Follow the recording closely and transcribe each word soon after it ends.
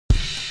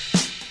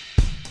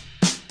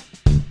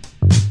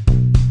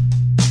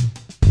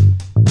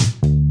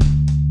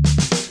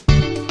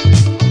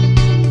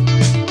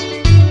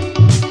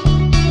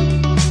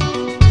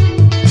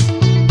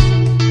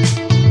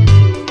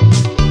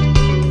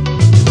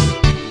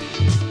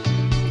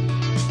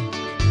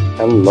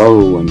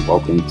Hello and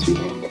welcome to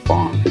the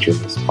Farm Pitcher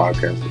List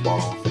podcast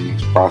about all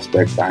things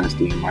prospect,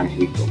 dynasty, and minor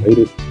league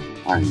related.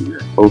 I am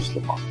your host,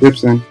 Lamar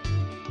Gibson,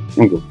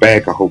 and we're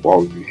back. I hope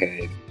all of you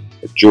had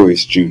a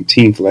joyous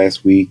Juneteenth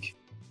last week.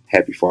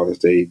 Happy Father's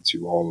Day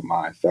to all of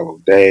my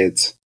fellow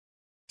dads.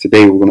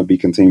 Today we're going to be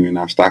continuing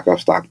our stock up,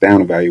 stock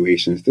down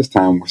evaluations. This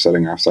time we're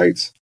setting our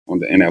sights on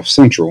the NL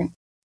Central.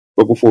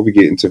 But before we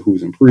get into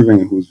who's improving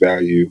and whose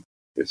value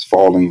is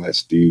falling,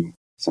 let's do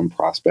some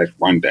prospect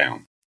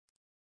rundown.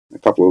 A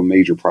couple of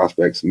major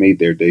prospects made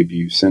their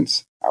debut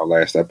since our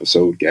last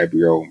episode.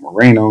 Gabriel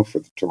Moreno for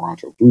the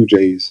Toronto Blue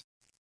Jays.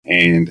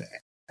 And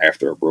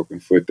after a broken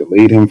foot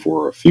delayed him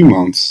for a few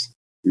months,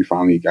 we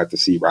finally got to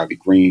see Riley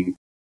Green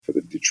for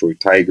the Detroit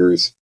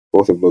Tigers.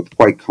 Both have looked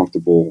quite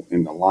comfortable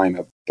in the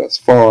lineup thus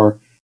far,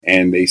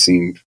 and they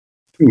seemed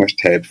pretty much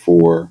tabbed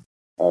for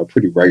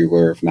pretty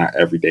regular, if not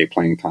everyday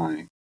playing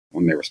time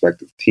on their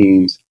respective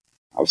teams.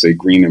 I would say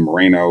Green and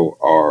Moreno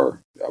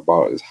are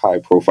about as high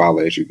profile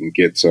as you can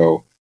get,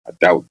 so I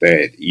doubt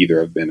that either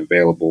have been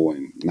available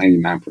in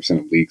 99%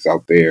 of leagues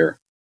out there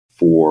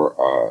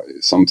for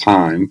some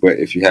time. But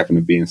if you happen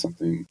to be in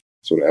something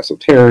sort of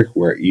esoteric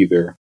where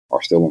either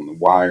are still on the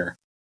wire,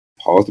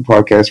 pause the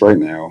podcast right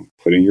now,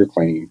 put in your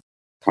claim,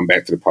 come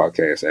back to the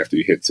podcast after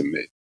you hit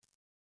submit.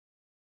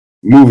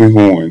 Moving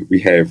on,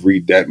 we have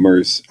Reid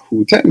Detmers,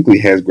 who technically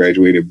has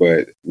graduated,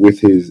 but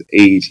with his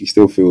age, he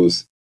still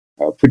feels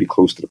pretty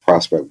close to the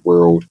prospect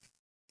world.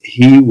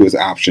 He was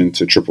optioned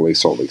to AAA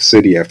Salt Lake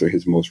City after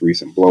his most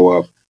recent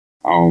blow-up.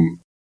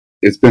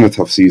 It's been a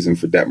tough season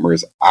for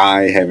Detmers.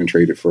 I haven't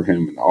traded for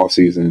him in the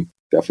offseason.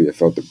 Definitely have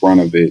felt the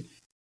brunt of it.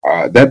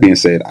 That being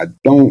said, I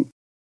don't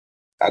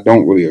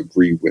really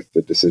agree with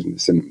the decision to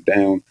send him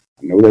down.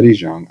 I know that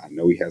he's young. I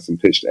know he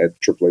hasn't pitched at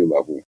the AAA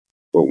level.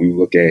 But when you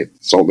look at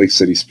Salt Lake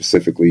City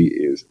specifically,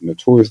 is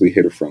notoriously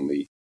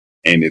hitter-friendly,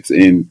 and it's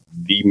in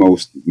the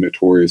most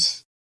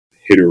notorious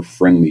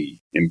hitter-friendly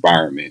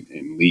environment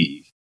in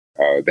league.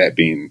 That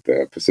being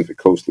the Pacific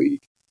Coast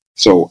League.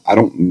 So I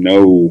don't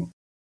know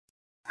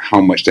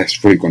how much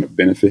that's really going to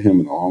benefit him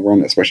in the long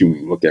run, especially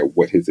when you look at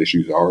what his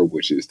issues are,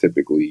 which is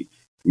typically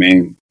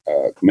command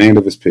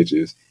of his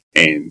pitches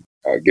and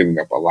giving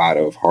up a lot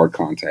of hard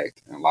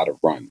contact and a lot of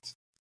runs.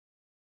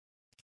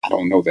 I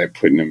don't know that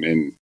putting him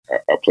in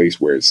a place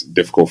where it's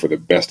difficult for the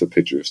best of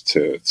pitchers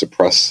to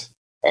suppress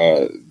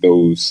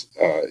those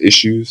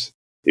issues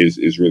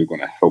is really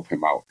going to help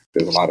him out.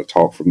 There's a lot of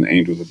talk from the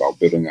Angels about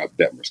building up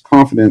Detmers'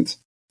 confidence.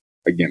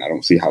 Again, I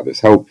don't see how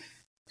this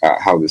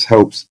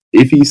helps.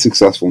 If he's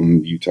successful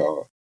in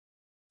Utah,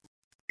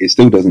 it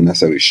still doesn't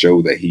necessarily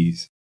show that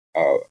he's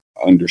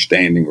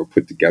understanding or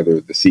put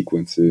together the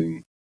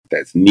sequencing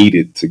that's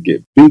needed to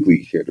get big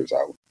league hitters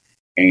out.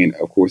 And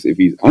of course, if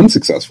he's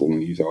unsuccessful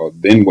in Utah,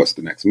 then what's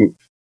the next move?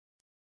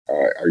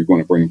 Are you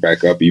going to bring him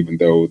back up even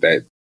though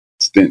that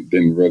stint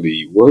didn't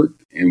really work,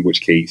 in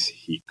which case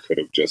he could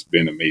have just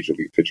been a major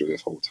league pitcher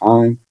this whole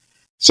time?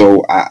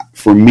 So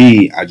for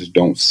me, I just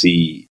don't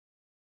see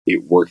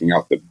it working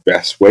out the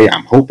best way.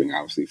 I'm hoping,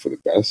 obviously, for the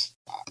best.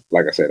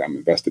 Like I said, I'm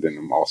invested in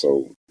him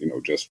also,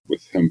 just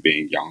with him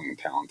being young and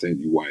talented,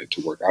 you want it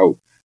to work out.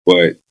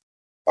 But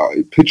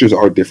pitchers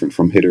are different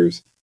from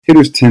hitters.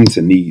 Hitters tend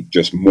to need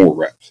just more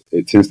reps.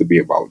 It tends to be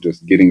about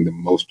just getting the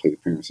most plate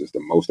appearances,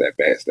 the most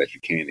at-bats that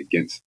you can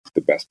against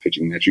the best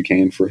pitching that you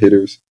can for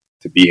hitters,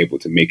 to be able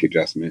to make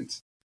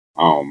adjustments,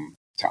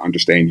 to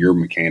understand your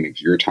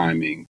mechanics, your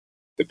timing,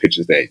 the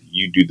pitches that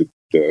you do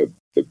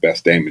the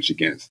best damage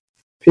against.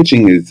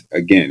 Pitching is,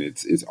 again,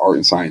 it's art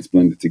and science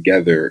blended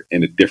together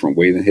in a different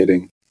way than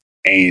hitting.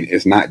 And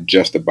it's not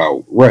just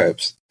about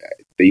reps.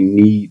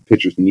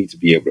 Pitchers need to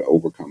be able to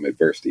overcome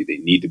adversity. They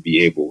need to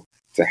be able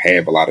to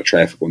have a lot of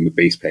traffic on the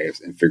base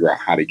paths and figure out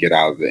how to get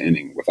out of the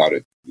inning without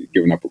it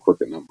giving up a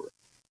crooked number.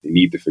 They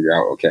need to figure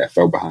out, okay, I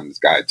fell behind this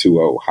guy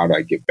 2-0. How do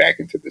I get back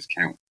into this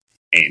count?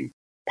 And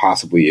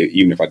possibly,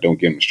 even if I don't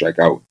get him to strike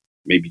out,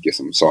 maybe get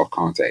some soft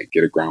contact,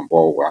 get a ground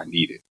ball where I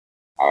need it.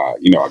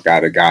 I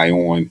got a guy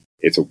on,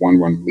 it's a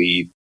 1-run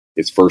lead,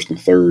 it's first and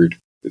third,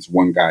 it's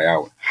one guy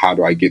out. How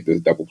do I get this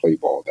double play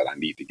ball that I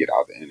need to get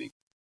out of the inning?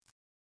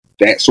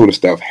 That sort of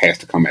stuff has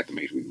to come at the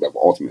major league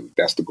level. Ultimately,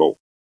 that's the goal.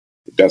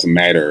 It doesn't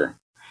matter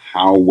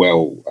how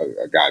well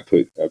a guy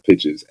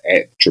pitches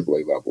at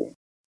AAA level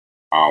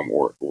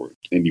or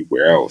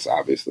anywhere else,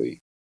 obviously.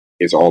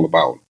 It's all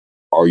about,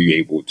 are you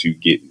able to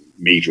get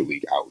major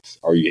league outs?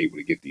 Are you able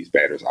to get these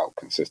batters out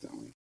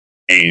consistently?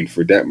 And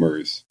for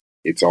Detmers,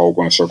 it's all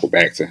going to circle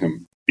back to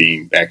him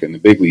being back in the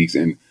big leagues.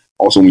 And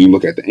also, when you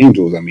look at the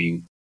Angels,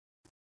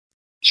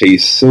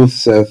 Chase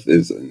Seth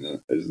is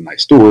a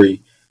nice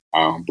story.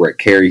 Brett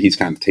Carey, he's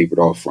kind of tapered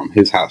off from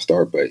his hot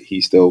start, but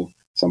he's still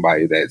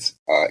somebody that's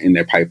in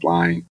their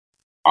pipeline.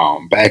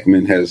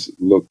 Backman has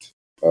looked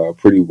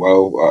pretty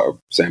well.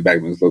 Sam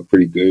Backman has looked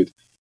pretty good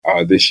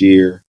this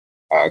year.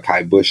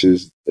 Kai Bush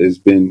has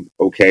been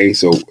okay.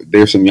 So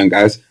there's some young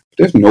guys, but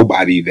there's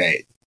nobody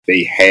that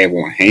they have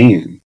on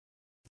hand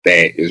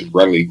that is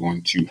readily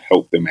going to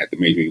help them at the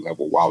major league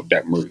level while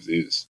Detmers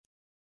is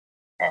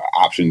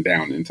optioned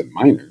down into the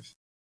minors.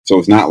 So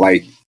it's not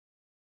like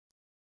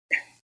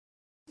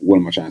what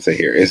am I trying to say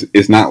here?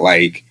 It's not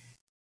like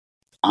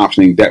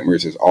optioning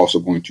Detmers is also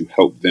going to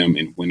help them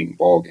in winning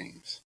ball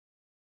games,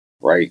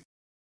 right?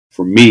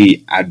 For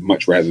me, I'd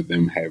much rather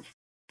them have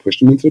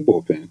pushed him into the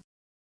bullpen.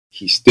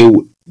 He's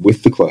still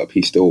with the club.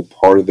 He's still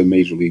part of the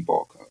Major League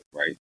Ball Club,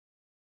 right?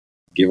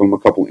 Give him a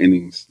couple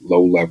innings,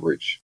 low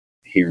leverage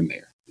here and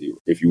there.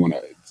 If you want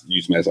to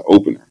use him as an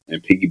opener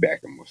and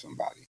piggyback him with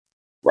somebody,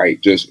 right?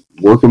 Just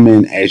work him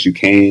in as you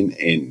can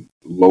in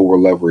lower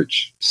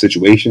leverage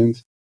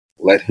situations.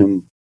 Let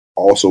him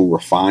also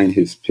refine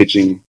his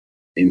pitching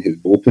in his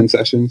bullpen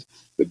sessions.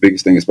 The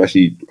biggest thing,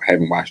 especially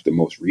having watched the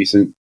most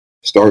recent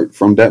start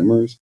from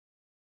Detmers,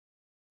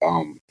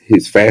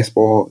 his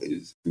fastball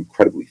is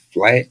incredibly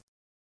flat.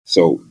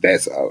 So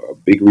that's a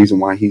big reason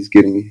why he's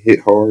getting hit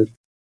hard.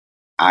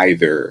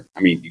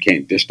 You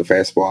can't dish the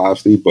fastball,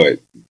 obviously, but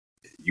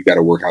you got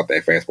to work out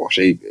that fastball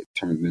shape. It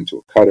turns into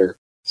a cutter,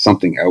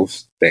 something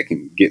else that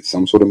can get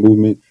some sort of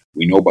movement.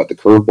 We know about the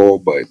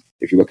curveball, but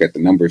if you look at the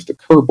numbers, the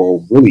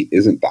curveball really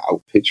isn't the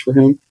out pitch for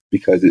him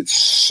because it's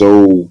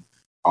so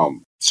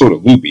sort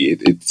of loopy.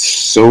 It's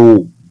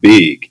so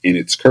big in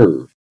its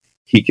curve.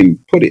 He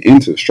can put it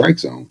into the strike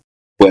zone,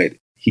 but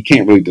he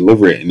can't really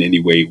deliver it in any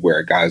way where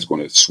a guy's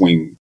going to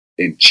swing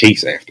and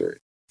chase after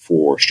it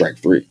for strike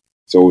three.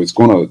 So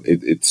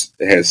it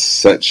has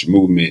such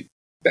movement,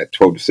 that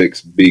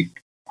 12-6 big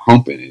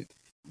hump in it,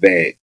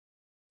 that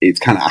it's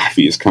kind of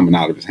obvious coming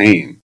out of his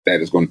hand that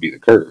it's going to be the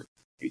curve.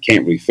 He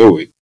can't really throw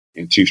it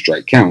in 2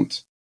 strike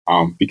counts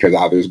because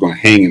either it's going to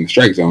hang in the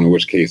strike zone, in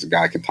which case the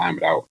guy can time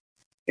it out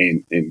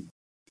and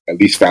at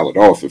least foul it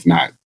off, if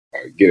not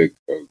get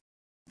a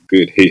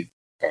good hit,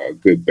 a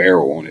good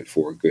barrel on it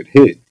for a good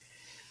hit.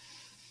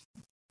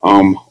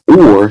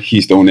 Or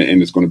he's throwing it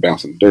and it's going to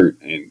bounce in the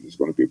dirt and it's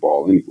going to be a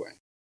ball anyway.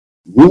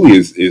 Really,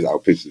 his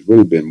out pitch has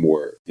really been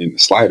more in the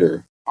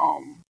slider,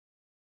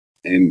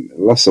 and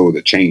less so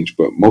the change,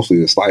 but mostly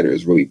the slider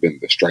has really been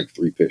the strike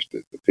three pitch,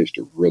 the pitch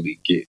to really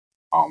get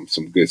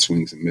some good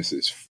swings and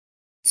misses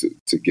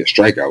to get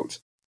strikeouts.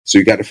 So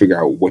you got to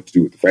figure out what to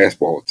do with the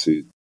fastball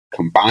to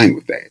combine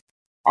with that.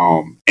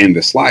 And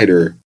the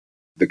slider,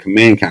 the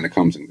command kind of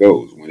comes and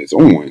goes. When it's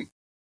on,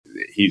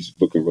 he's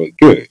looking really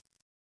good.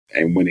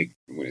 And when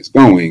it's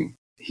going,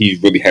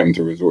 he's really having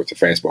to resort to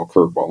fastball,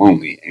 curveball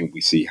only, and we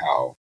see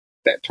how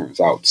that turns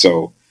out.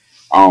 So,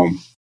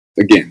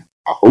 again,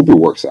 I hope it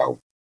works out.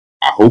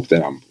 I hope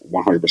that I'm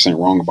 100%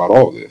 wrong about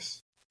all of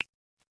this.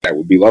 That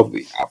would be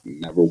lovely. I've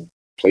never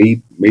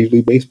played Major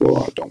League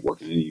Baseball. I don't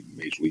work in any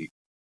Major League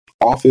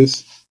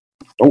office.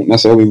 Don't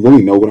necessarily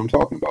really know what I'm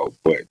talking about,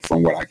 but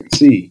from what I can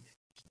see,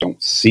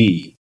 don't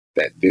see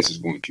that this is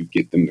going to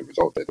get them the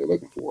result that they're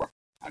looking for.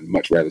 I'd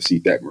much rather see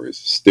Detmers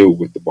still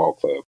with the ball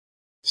club,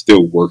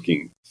 still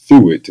working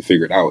through it to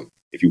figure it out.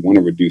 If you want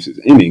to reduce his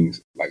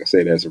innings, like I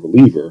said, as a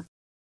reliever,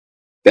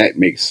 that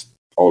makes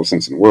all the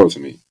sense in the world to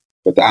me.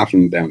 But the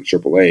option down to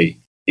AAA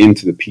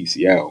into the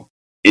PCL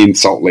in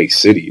Salt Lake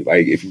City,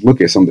 like if you look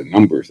at some of the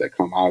numbers that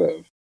come out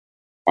of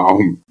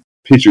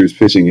pitchers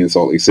pitching in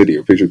Salt Lake City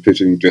or pitchers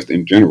pitching just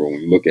in general,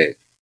 when you look at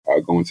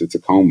going to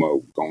Tacoma,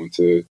 going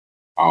to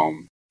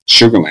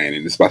Sugar Land,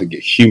 and it's about to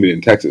get humid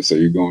in Texas, so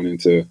you're going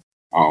into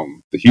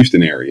the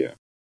Houston area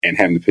and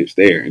having to pitch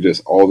there, and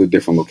just all the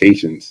different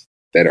locations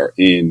that are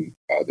in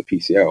the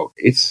PCL,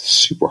 it's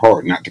super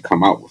hard not to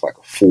come out with like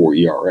a 4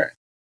 ERA.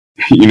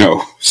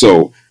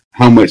 So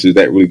how much is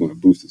that really going to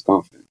boost his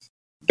confidence?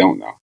 Don't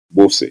know.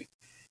 We'll see.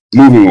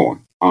 Moving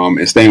on,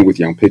 and staying with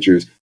young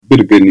pitchers, a bit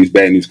of good news,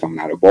 bad news coming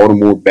out of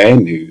Baltimore.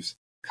 Bad news,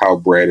 Kyle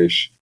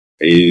Bradish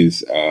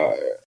is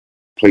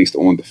placed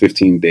on the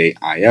 15-day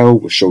IL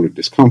with shoulder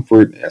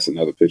discomfort. That's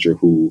another pitcher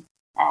who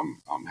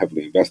I'm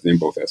heavily invested in,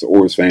 both as an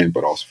Orioles fan,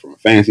 but also from a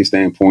fantasy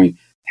standpoint.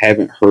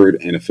 Haven't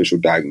heard an official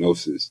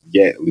diagnosis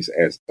yet, at least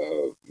as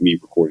of me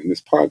recording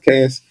this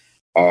podcast.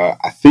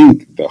 I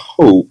think the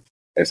hope,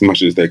 as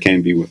much as there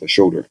can be with a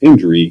shoulder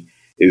injury,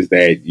 is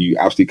that you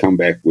obviously come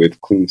back with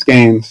clean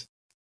scans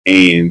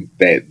and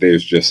that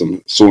there's just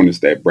some soreness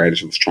that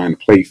Bradish was trying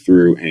to play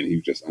through and he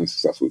was just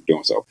unsuccessful with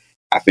doing so.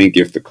 I think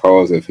if the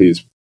cause of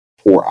his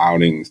poor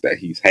outings that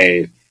he's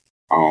had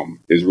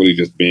has really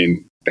just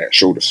been that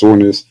shoulder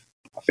soreness,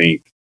 I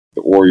think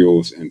the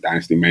Orioles and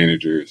dynasty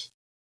managers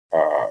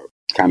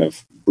kind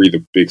of breathe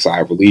a big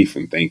sigh of relief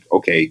and think,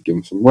 okay, give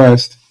him some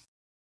rest,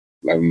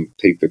 let him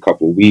take the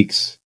couple of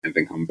weeks and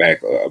then come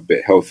back a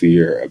bit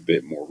healthier, a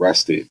bit more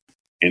rested.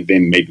 And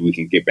then maybe we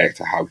can get back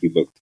to how he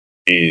looked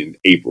in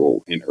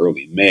April and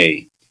early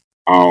May.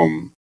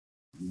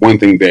 One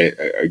thing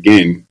that,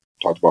 again,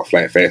 talked about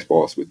flat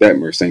fastballs with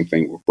Detmer, same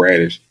thing with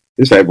Bradish.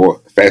 His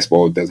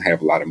fastball doesn't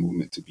have a lot of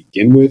movement to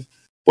begin with,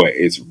 but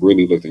it's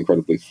really looked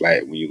incredibly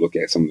flat when you look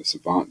at some of the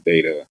Savant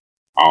data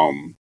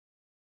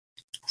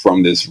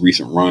from this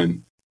recent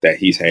run that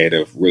he's had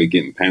of really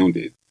getting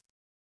pounded.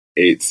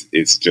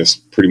 It's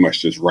just pretty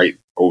much just right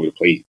over the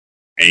plate.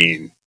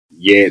 And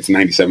yeah, it's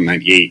 97,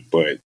 98,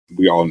 but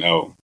we all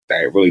know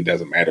that it really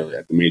doesn't matter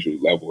at the major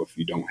league level if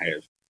you don't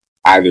have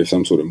either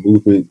some sort of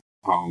movement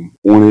on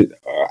it,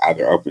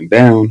 either up and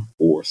down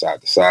or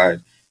side to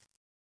side.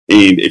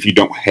 And if you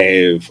don't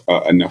have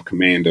enough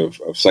command of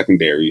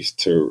secondaries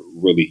to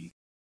really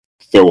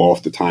throw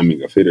off the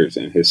timing of hitters,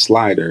 and his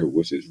slider,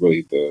 which is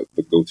really the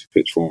go-to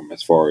pitch for him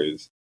as far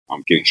as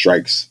getting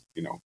strikes,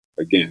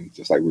 again,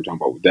 just like we were talking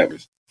about with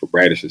Devers, for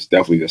Bradish, it's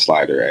definitely the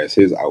slider as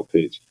his out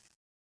pitch.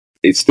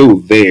 It's still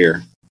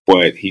there,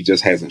 but he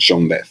just hasn't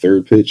shown that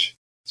third pitch.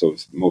 So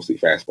it's mostly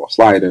fastball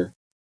slider.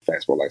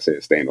 Fastball, like I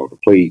said, staying over the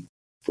plate.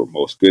 For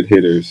most good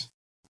hitters,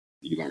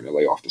 you learn to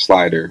lay off the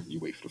slider, you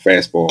wait for the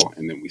fastball,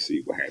 and then we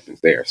see what happens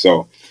there.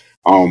 So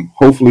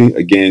hopefully,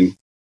 again,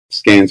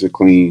 scans are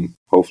clean.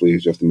 Hopefully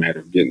it's just a matter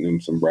of getting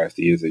him some rest.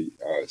 He is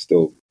a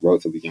still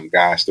relatively young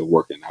guy, still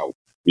working out,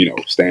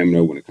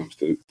 stamina when it comes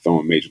to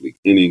throwing major league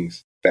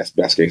innings. That's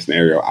best case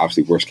scenario.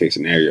 Obviously, worst case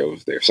scenario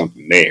is there's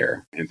something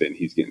there, and then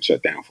he's getting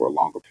shut down for a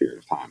longer period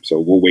of time. So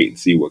we'll wait and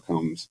see what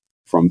comes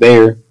from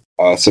there.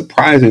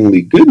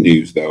 Surprisingly good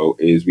news, though,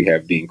 is we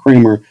have Dean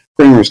Kremer.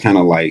 Kremer is kind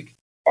of like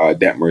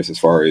Detmers as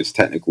far as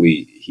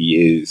technically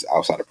he is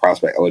outside of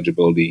prospect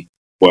eligibility,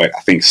 but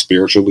I think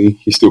spiritually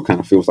he still kind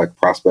of feels like a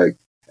prospect,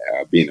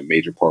 being a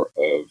major part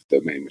of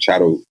the Manny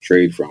Machado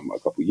trade from a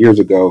couple years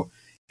ago.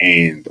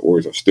 And the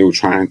Orioles are still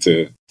trying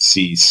to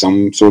see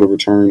some sort of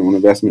return on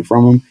investment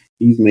from him.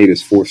 He's made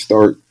his fourth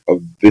start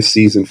of this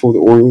season for the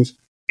Orioles,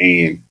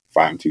 and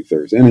 5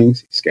 2/3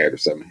 innings. He scattered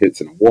 7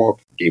 hits and a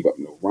walk, gave up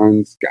no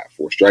runs, got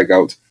 4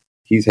 strikeouts.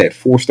 He's had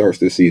 4 starts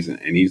this season,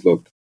 and he's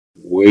looked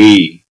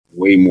way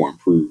more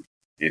improved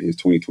in his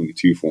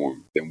 2022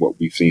 form than what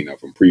we've seen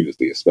of him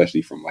previously,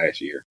 especially from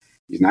last year.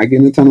 He's not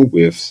getting a ton of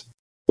whiffs,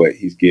 but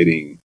he's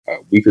getting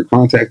weaker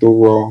contact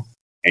overall,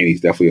 and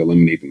he's definitely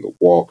eliminating the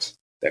walks.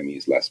 That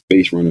means less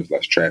base runners,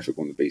 less traffic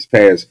on the base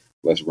paths,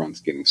 less runs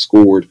getting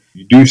scored.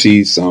 You do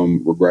see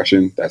some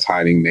regression that's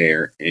hiding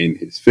there in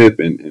his FIP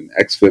and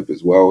XFIP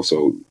as well.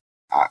 So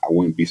I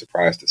wouldn't be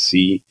surprised to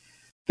see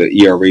the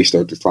ERA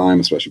start to climb,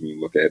 especially when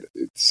you look at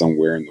it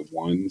somewhere in the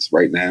ones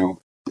right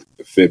now.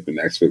 The FIP and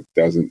the XFIP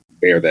doesn't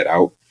bear that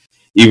out.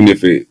 Even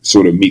if it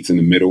sort of meets in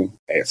the middle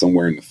at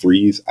somewhere in the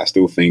 3s, I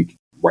still think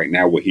right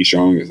now what he's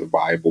showing is a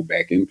viable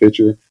back-end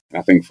pitcher. And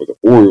I think for the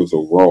Orioles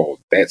overall,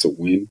 that's a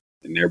win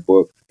in their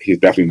book. He's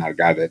definitely not a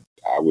guy that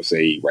I would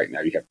say right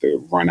now you have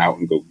to run out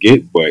and go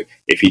get. But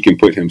if he can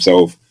put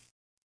himself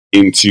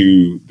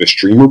into the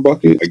streamer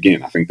bucket,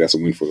 again, I think that's a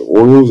win for the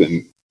Orioles.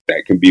 And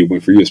that can be a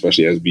win for you,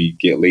 especially as we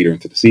get later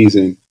into the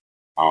season.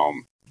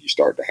 You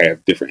start to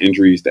have different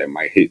injuries that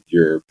might hit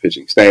your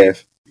pitching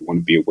staff. You want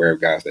to be aware of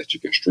guys that you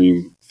can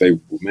stream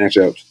favorable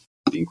matchups.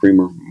 Dean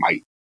Kremer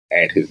might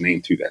add his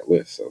name to that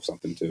list. So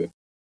something to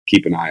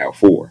keep an eye out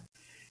for.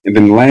 And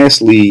then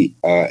lastly,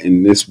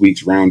 in this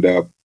week's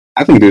roundup,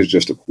 I think there's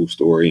just a cool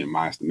story in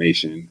my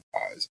estimation.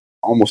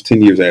 Almost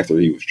 10 years after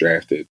he was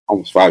drafted,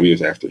 almost 5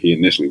 years after he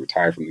initially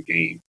retired from the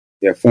game,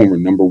 that former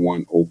number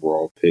 1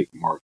 overall pick,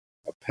 Mark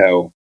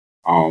Appel,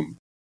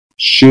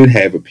 should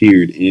have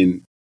appeared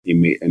in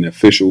an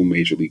official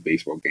Major League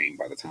Baseball game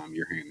by the time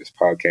you're hearing this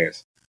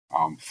podcast.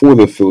 For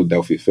the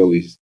Philadelphia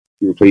Phillies,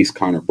 he replaced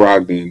Connor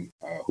Brogdon,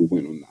 who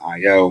went on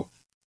the IL.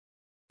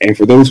 And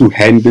for those who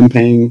hadn't been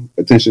paying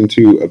attention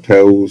to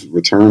Appel's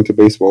return to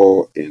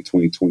baseball in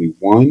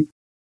 2021,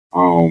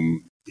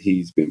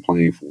 he's been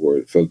playing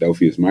for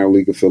Philadelphia's minor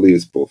league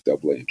affiliates, both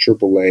AA and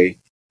AAA.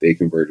 They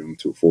converted him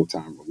to a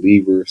full-time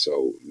reliever,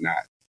 so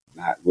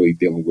not really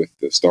dealing with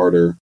the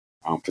starter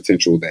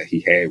potential that he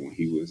had when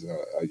he was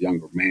a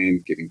younger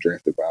man getting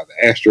drafted by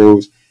the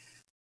Astros.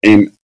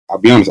 And I'll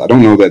be honest, I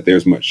don't know that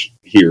there's much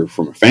here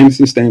from a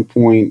fantasy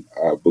standpoint.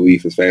 I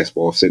believe his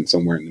fastball is sitting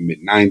somewhere in the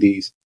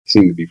mid-90s. He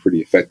seemed to be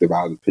pretty effective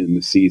out of the pen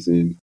this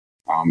season.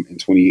 In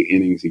 28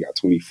 innings, he got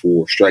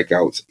 24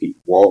 strikeouts, 8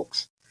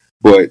 walks.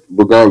 But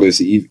regardless,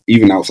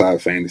 even outside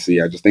of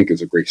fantasy, I just think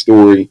it's a great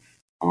story.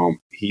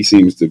 He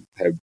seems to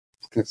have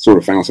sort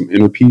of found some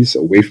inner peace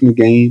away from the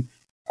game.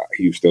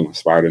 He was still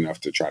inspired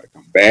enough to try to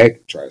come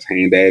back, try his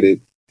hand at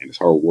it, and his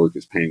hard work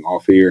is paying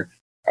off here.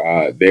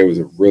 There was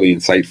a really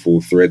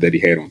insightful thread that he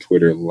had on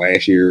Twitter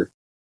last year,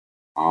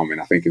 and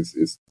I think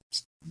it's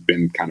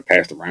been kind of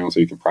passed around,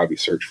 so you can probably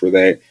search for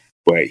that.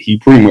 But he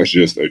pretty much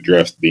just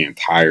addressed the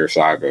entire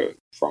saga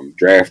from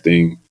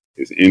drafting,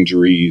 his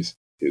injuries,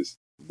 his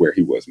where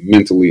he was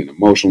mentally and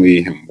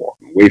emotionally, him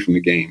walking away from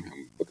the game,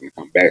 him looking to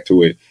come back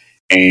to it.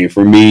 And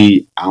for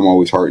me, I'm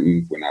always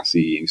heartened when I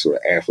see any sort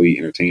of athlete,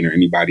 entertainer,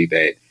 anybody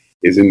that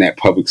is in that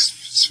public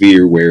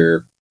sphere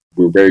where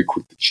we're very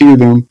quick to cheer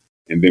them,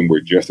 and then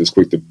we're just as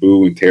quick to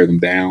boo and tear them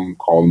down,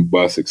 call them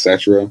bust,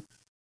 etc.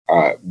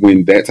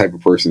 When that type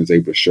of person is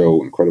able to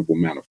show an incredible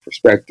amount of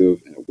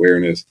perspective and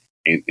awareness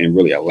and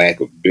really a lack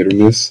of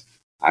bitterness,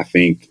 I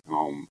think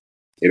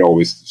it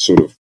always sort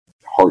of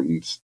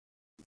heartens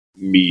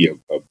me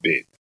a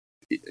bit.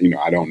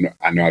 I don't know.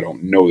 I know I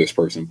don't know this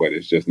person, but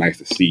it's just nice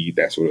to see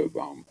that sort of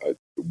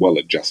a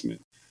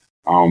adjustment.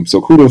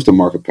 So kudos to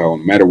Mark Appel.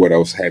 No matter what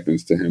else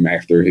happens to him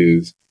after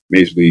his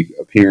major league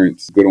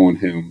appearance, good on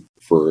him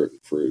for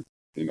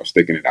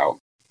sticking it out.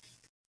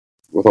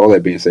 With all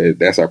that being said,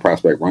 that's our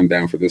prospect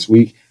rundown for this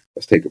week.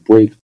 Let's take a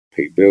break,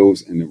 pay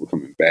bills, and then we're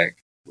coming back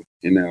with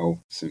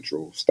NL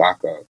Central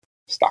Stock Up,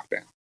 Stock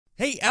Down.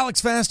 Hey, Alex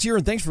Fast here,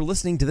 and thanks for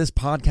listening to this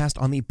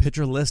podcast on the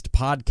Pitcher List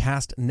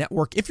Podcast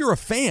Network. If you're a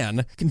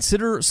fan,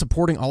 consider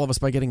supporting all of us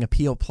by getting a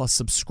PL Plus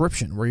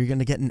subscription, where you're going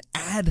to get an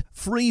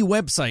ad-free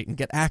website and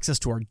get access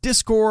to our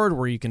Discord,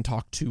 where you can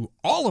talk to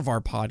all of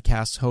our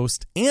podcast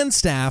hosts and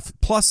staff.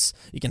 Plus,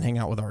 you can hang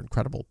out with our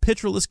incredible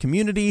Pitcher List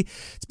community.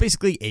 It's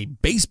basically a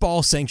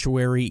baseball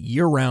sanctuary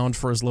year-round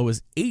for as low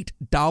as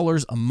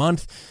 $8 a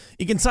month.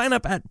 You can sign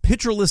up at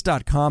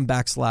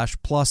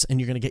pitcherlist.com/plus,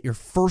 and you're going to get your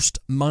first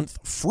month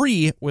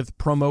free with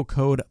promo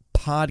code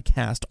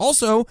podcast.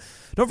 Also,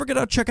 don't forget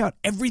to check out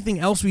everything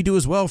else we do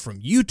as well,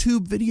 from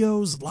YouTube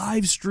videos,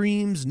 live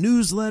streams,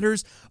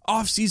 newsletters,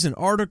 off-season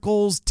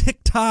articles,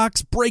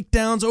 TikToks,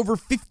 breakdowns, over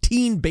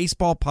 15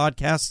 baseball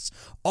podcasts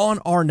on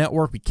our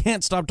network. We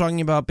can't stop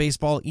talking about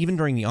baseball even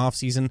during the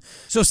off-season.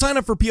 So sign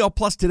up for PL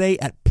Plus today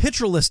at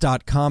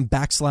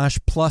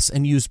pitcherlist.com/plus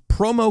and use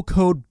promo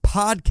code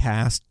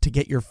podcast to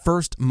get your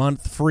first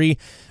month free.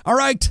 All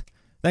right.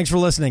 Thanks for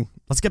listening.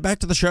 Let's get back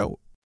to the show.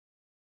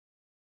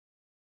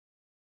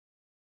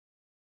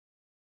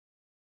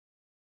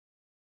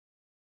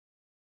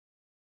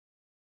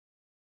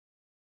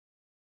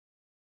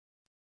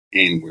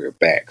 And we're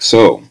back.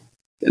 So,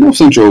 the NL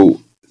Central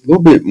is a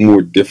little bit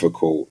more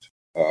difficult,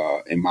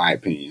 in my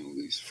opinion, at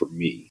least for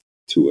me,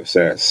 to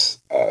assess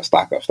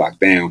stock up, stock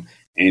down.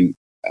 And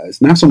it's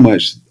not so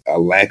much a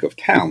lack of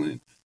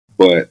talent,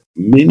 but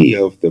many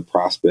of the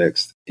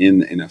prospects in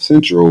the NL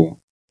Central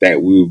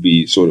that we'll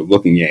be sort of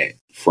looking at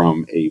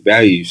from a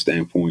value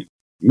standpoint,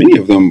 many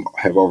of them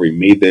have already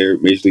made their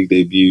Major League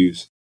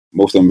debuts.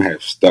 Most of them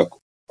have stuck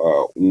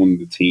on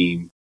the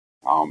team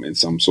in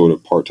some sort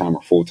of part-time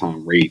or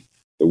full-time rate.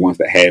 The ones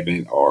that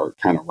haven't are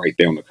kind of right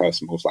there on the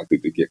cusp, most likely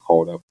to get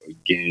called up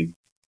again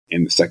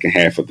in the second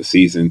half of the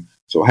season.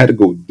 So I had to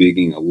go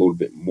digging a little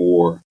bit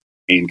more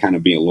and kind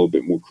of being a little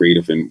bit more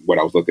creative in what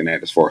I was looking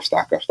at as far as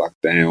stock up, stock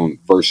down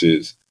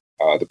versus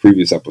the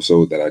previous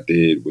episode that I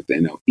did with the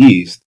NL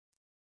East.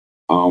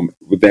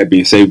 With that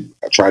being said,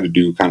 I tried to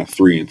do kind of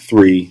 3 and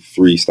 3,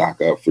 3 stock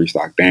up, 3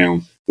 stock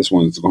down. This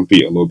one's going to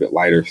be a little bit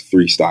lighter,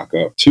 3 stock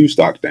up, 2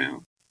 stock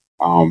down.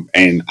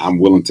 And I'm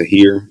willing to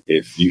hear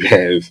if you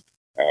have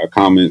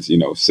comments,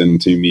 send them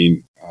to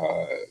me,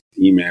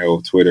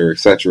 email, Twitter,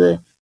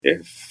 etc.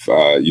 If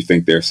you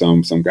think there's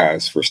some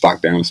guys for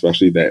stock down,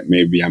 especially that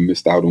maybe I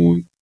missed out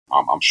on,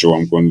 I'm sure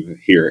I'm going to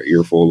hear an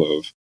earful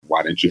of,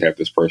 why didn't you have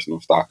this person on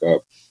stock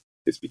up?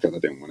 It's because I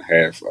didn't want to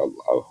have a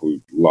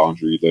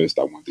laundry list.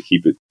 I wanted to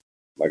keep it,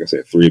 like I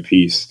said, 3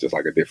 apiece, just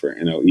like a different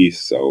NL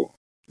East. So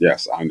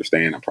yes, I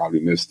understand. I probably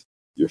missed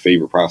your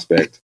favorite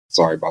prospect.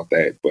 Sorry about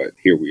that, but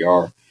here we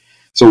are.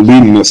 So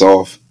leading us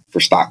off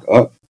for stock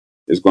up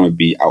is going to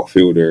be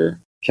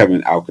outfielder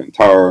Kevin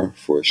Alcantara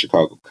for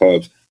Chicago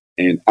Cubs.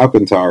 And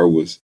Alcantara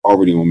was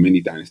already on many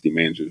dynasty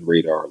managers'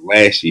 radar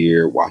last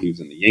year while he was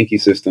in the Yankee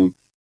system.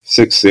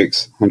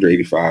 6'6",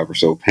 185 or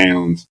so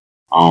pounds.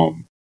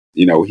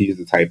 He's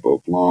the type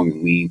of long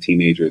and lean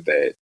teenager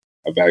that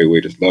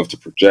evaluators love to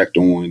project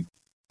on.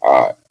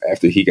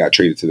 After he got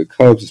traded to the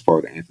Cubs as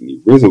part of the Anthony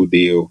Rizzo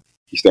deal,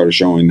 he started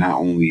showing not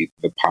only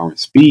the power and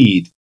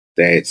speed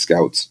that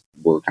scouts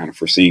were kind of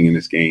foreseeing in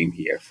this game.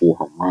 He had 4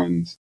 home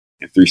runs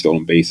and 3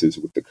 stolen bases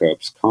with the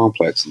Cubs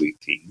complex league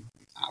team.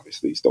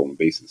 Obviously, stolen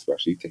bases,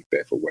 especially, take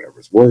that for whatever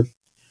it's worth.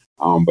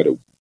 But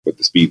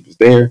the speed was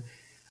there.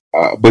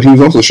 But he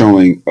was also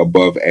showing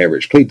above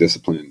average plate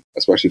discipline,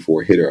 especially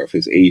for a hitter of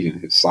his age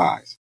and his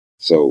size.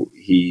 So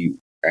he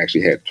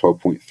actually had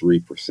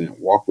 12.3%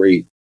 walk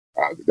rate.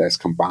 That's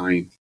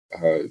combined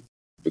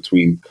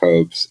between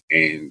Cubs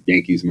and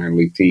Yankees minor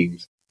league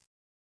teams.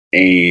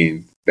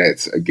 And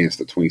that's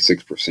against a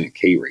 26%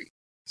 K rate.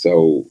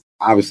 So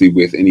obviously,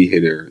 with any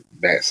hitter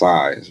that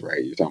size,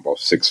 right, you're talking about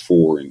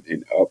 6'4"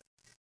 and up,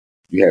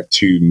 you have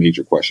 2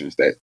 major questions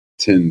that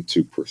tend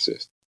to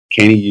persist.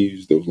 Can he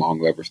use those long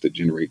levers to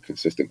generate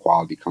consistent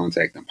quality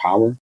contact and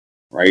power,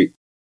 right?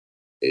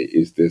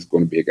 Is this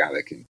going to be a guy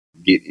that can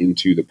get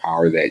into the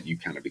power that you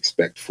kind of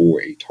expect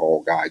for a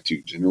tall guy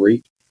to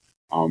generate?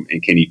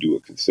 And can he do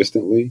it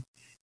consistently?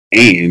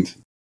 And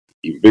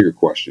even bigger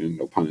question,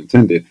 no pun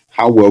intended,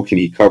 how well can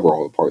he cover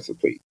all the parts of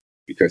the plate?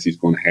 Because he's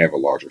going to have a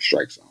larger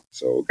strike zone.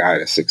 So a guy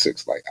that's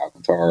 6'6" like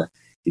Alcantara,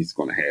 he's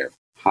going to have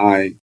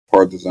high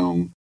part of the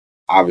zone,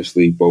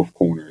 obviously both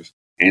corners,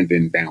 and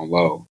then down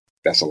low.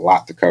 That's a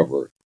lot to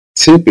cover.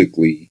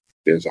 Typically,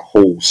 there's a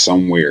hole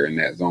somewhere in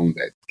that zone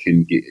that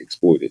can get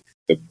exploited.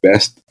 The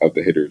best of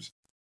the hitters,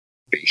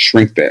 they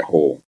shrink that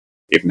hole.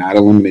 If not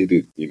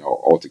eliminated,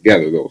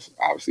 altogether, those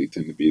obviously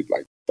tend to be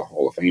like the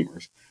Hall of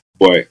Famers.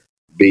 But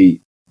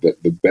the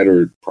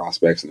better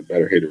prospects and the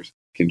better hitters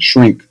can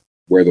shrink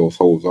where those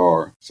holes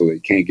are so they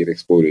can't get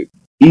exploited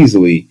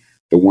easily.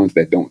 The ones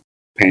that don't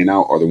pan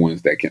out are the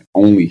ones that can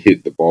only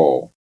hit the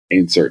ball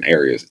in certain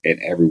areas,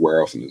 and everywhere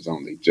else in the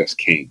zone, they just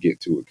can't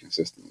get to it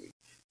consistently.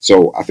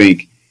 So I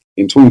think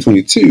in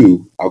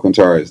 2022,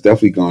 Alcantara has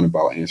definitely gone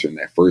about answering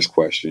that first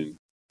question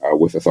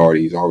with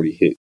authority. He's already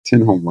hit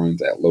 10 home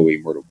runs at Low A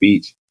Myrtle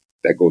Beach.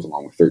 That goes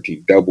along with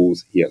 13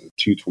 doubles. He has a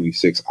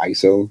 226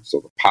 ISO,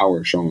 so the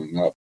power is showing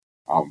up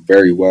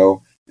very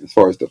well. as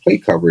far as the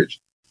plate coverage,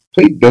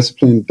 plate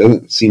discipline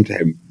doesn't seem to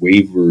have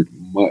wavered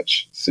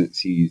much since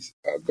he's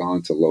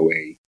gone to low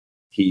A.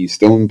 He's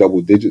still in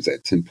double digits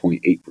at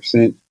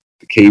 10.8%.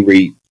 The K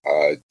rate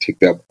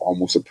ticked up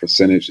almost a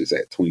percentage, is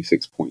at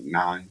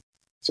 26.9.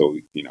 So,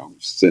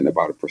 sitting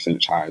about a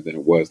percentage higher than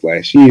it was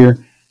last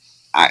year.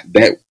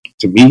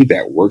 To me,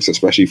 that works,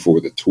 especially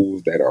for the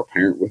tools that are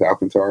apparent with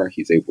Alcantara.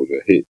 He's able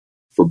to hit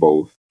for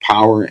both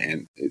power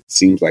and it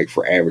seems like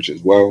for average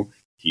as well.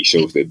 He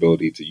shows the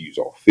ability to use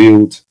all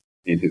fields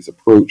in his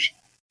approach.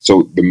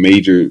 So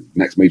the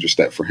next major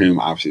step for him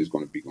obviously is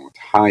going to be going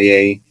to high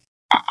A.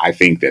 I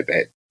think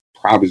that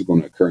probably is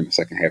going to occur in the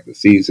second half of the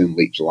season,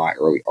 late July,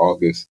 early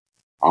August.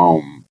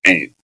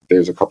 And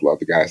there's a couple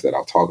other guys that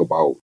I'll talk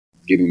about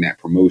getting that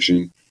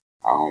promotion.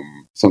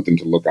 Something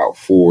to look out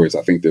for is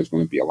I think there's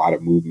going to be a lot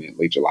of movement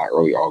late July,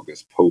 early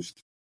August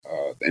post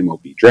the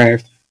MLB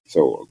draft.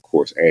 So, of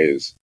course,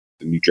 as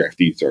the new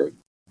draftees are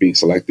being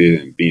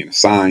selected and being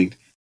assigned,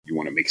 you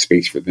want to make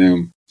space for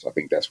them. So I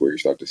think that's where you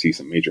start to see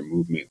some major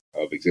movement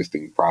of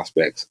existing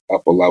prospects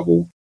up a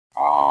level,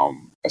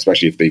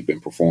 especially if they've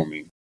been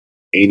performing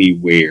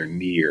anywhere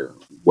near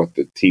what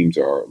the teams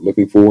are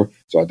looking for.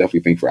 So I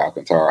definitely think for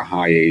Alcantara,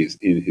 high A is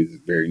in his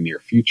very near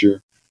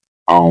future.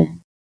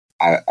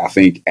 I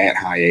think at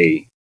high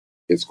A,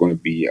 it's going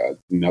to be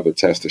another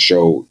test to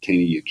show, can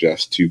he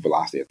adjust to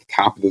velocity at the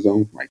top of the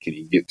zone, right? Can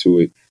he get to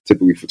it?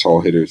 Typically for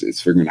tall hitters,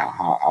 it's figuring out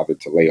how either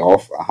to lay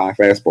off a high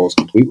fastballs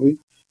completely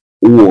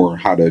or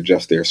how to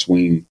adjust their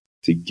swing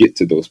to get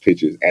to those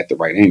pitches at the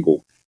right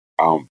angle.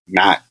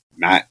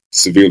 Not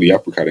severely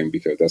uppercutting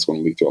because that's going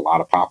to lead to a lot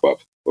of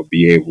pop-ups, but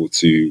be able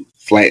to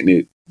flatten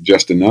it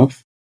just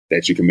enough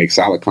that you can make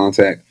solid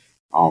contact.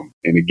 And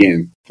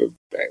again,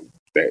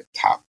 that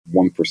top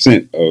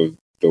 1% of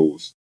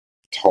those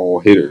tall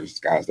hitters,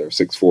 guys that are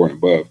 6'4" and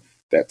above,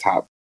 that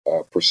top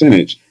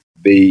percentage,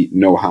 they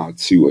know how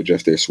to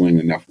adjust their swing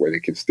enough where they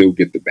can still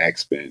get the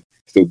backspin,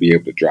 still be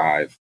able to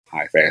drive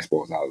high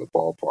fastballs out of the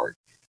ballpark.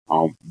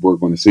 We're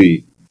going to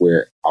see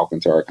where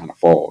Alcantara kind of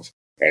falls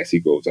as he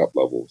goes up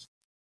levels.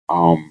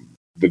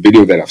 The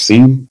video that I've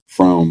seen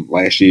from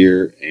last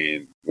year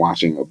and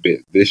watching a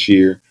bit this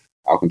year,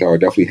 Alcantara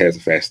definitely has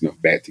a fast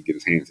enough bat to get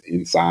his hands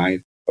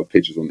inside of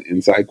pitches on the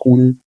inside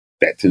corner.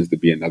 That tends to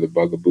be another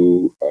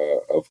bugaboo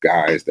of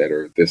guys that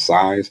are this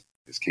size,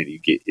 is can you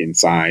get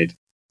inside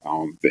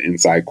the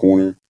inside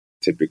corner?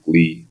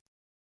 Typically,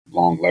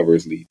 long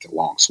levers lead to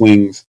long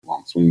swings.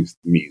 Long swings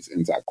means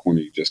inside corner,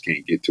 you just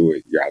can't get to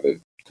it. You're either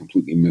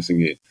completely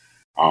missing it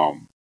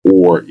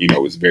or,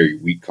 it's very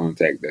weak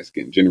contact that's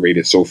getting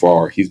generated. So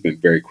far, he's been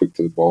very quick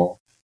to the ball.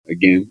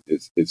 Again,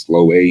 it's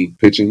low A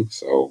pitching,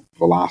 so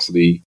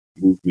velocity,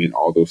 movement,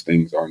 all those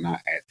things are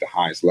not at the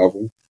highest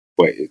level.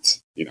 But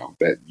it's,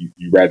 that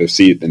you rather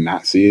see it than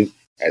not see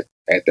it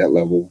at that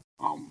level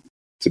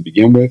to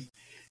begin with.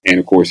 And,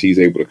 of course, he's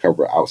able to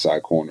cover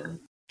outside corner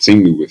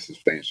seemingly with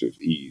substantial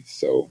ease.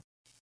 So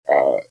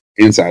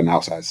inside and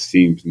outside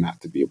seems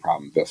not to be a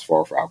problem thus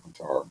far for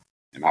Alcantara.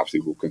 And obviously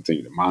we'll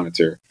continue to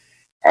monitor.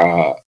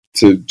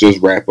 To just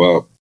wrap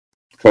up,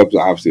 Cubs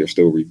obviously are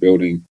still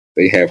rebuilding.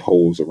 They have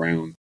holes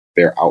around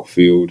their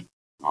outfield.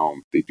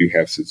 They do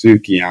have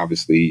Suzuki,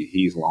 obviously.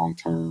 He's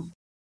long-term.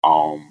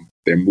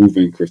 They're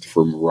moving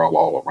Christopher Morel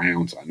all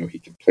around, so I know he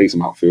can play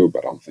some outfield, but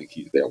I don't think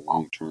he's their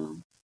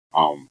long-term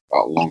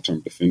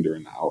defender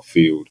in the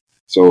outfield.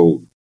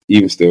 So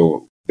even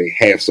still, they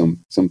have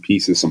some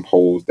pieces, some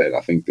holes that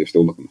I think they're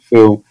still looking to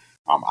fill.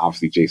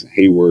 Obviously, Jason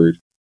Hayward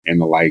and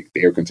the like,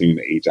 they're continuing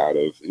to age out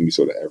of any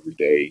sort of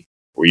everyday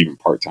or even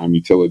part-time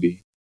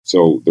utility.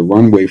 So the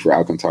runway for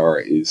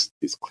Alcantara is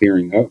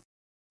clearing up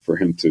for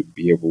him to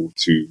be able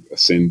to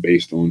ascend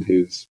based on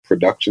his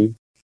production.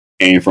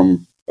 And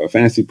from a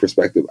fantasy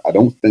perspective, I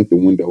don't think the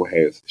window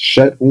has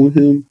shut on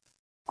him,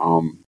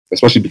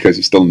 especially because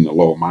he's still in the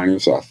lower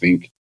minors. So I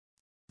think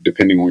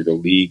depending on your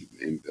league,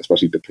 and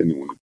especially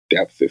depending on the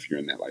depth, if you're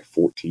in that like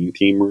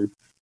 14-teamer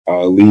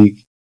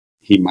league,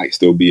 he might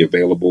still be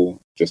available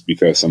just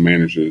because some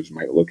managers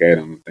might look at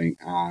him and think,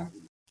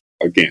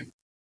 again,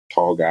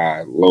 tall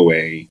guy, low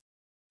A,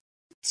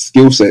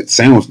 skill set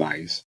sounds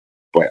nice,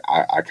 but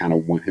I kind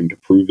of want him to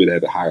prove it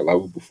at a higher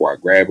level before I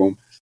grab him.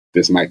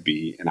 This might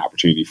be an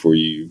opportunity for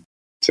you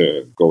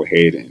to go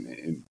ahead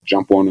and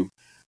jump on him.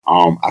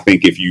 I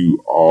think if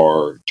you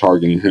are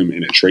targeting him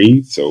in a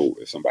trade, so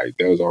if somebody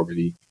does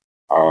already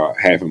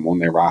have him on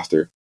their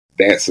roster,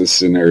 that's a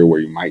scenario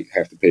where you might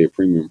have to pay a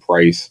premium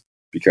price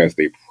because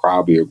they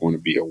probably are going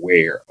to be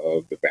aware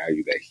of the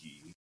value that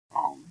he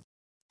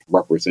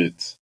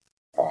represents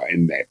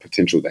and that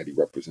potential that he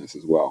represents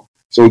as well.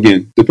 So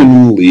again, depending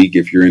on the league,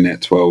 if you're in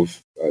that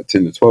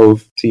 10 to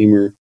 12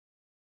 teamer,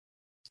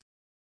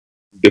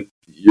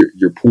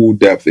 your pool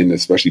depth, and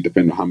especially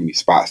depending on how many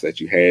spots that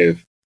you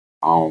have,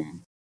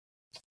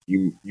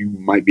 you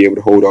might be able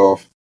to hold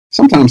off.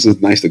 Sometimes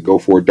it's nice to go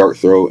for a dart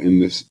throw in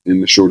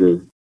the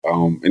shorter,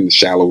 in the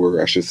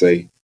shallower, I should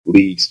say,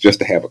 leagues, just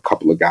to have a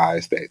couple of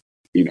guys that,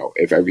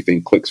 if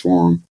everything clicks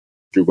for them,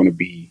 you're going to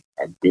be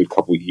a good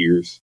couple of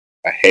years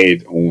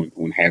ahead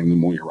on having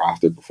them on your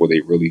roster before they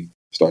really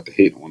start to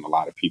hit on a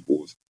lot of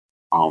people's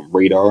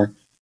radar.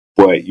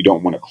 But you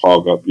don't want to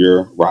clog up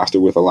your roster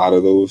with a lot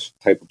of those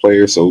type of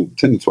players. So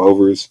 10 to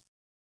 12ers,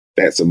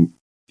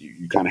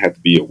 you kind of have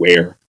to be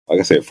aware. Like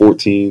I said,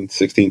 14,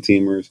 16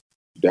 teamers,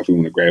 you definitely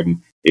want to grab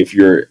them. If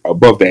you're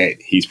above that,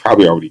 he's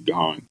probably already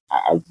gone.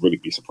 I'd really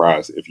be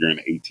surprised if you're in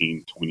an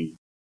 18, 20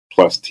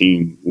 plus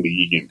team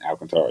league and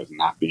Alcantara is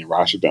not being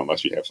rostered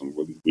unless you have some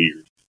really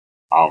weird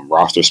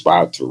roster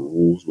spots or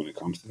rules when it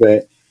comes to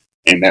that.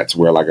 And that's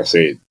where, like I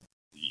said,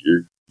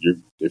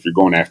 if you're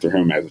going after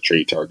him as a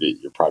trade target,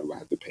 you're probably going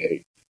to have to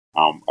pay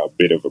a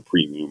bit of a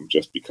premium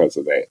just because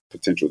of that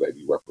potential that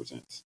he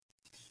represents.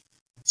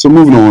 So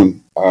moving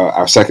on,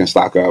 our second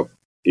stock up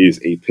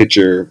is a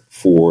pitcher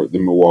for the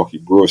Milwaukee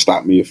Brewers.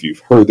 Stop me if you've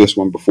heard this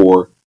one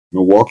before.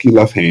 Milwaukee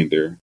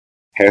left-hander,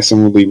 has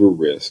some reliever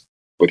risk,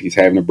 but he's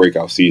having a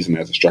breakout season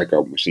as a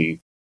strikeout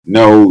machine.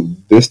 No,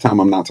 this time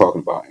I'm not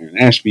talking about Aaron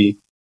Ashby.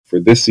 For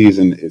this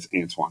season, it's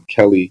Antoine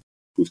Kelly,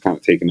 who's kind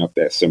of taken up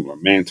that similar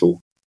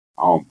mantle.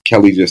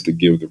 Kelly, just to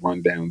give the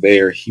rundown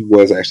there, he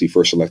was actually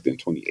first selected in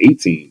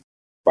 2018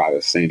 by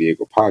the San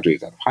Diego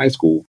Padres out of high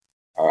school,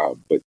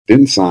 but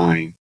didn't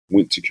sign,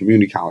 went to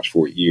community college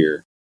for a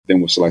year,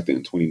 then was selected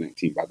in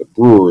 2019 by the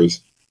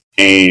Brewers.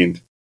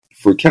 And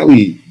for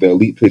Kelly, the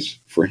elite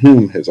pitch for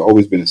him has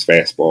always been his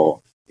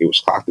fastball. It was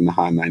clocked in the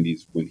high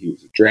 90s when he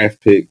was a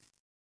draft pick,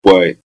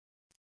 but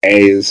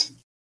as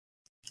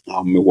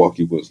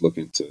Milwaukee was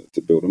looking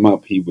to build him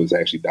up, he was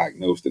actually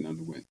diagnosed and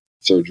underwent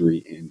surgery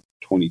in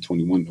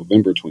 2021,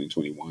 November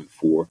 2021,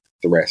 for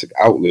thoracic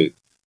outlet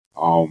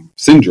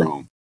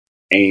syndrome.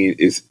 And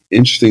it's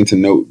interesting to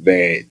note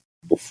that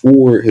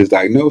before his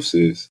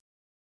diagnosis,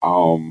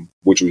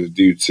 which was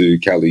due to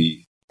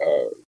Kelly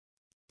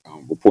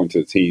reporting to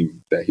the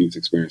team that he was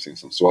experiencing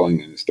some swelling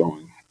in his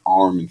throwing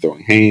arm and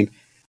throwing hand,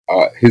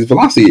 his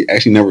velocity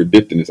actually never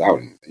dipped in his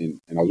outing. And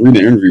I was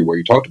reading an interview where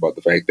he talked about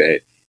the fact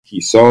that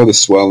he saw the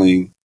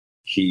swelling.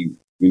 He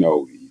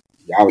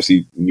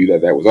obviously knew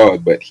that was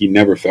odd, but he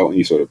never felt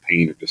any sort of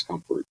pain or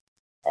discomfort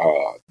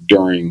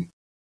during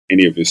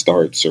any of his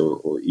starts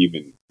or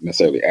even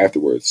necessarily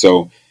afterwards.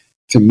 So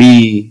to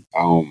me,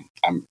 I'm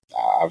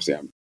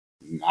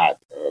not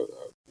a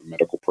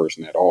medical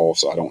person at all,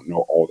 so I don't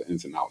know all the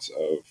ins and outs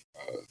of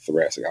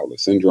thoracic outlet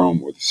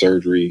syndrome or the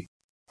surgery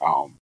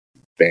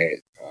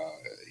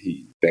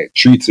that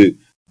treats it.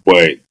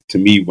 But to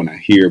me, when I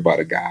hear about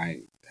a guy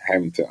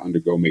having to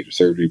undergo major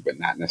surgery but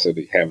not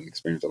necessarily having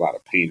experienced a lot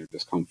of pain or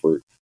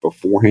discomfort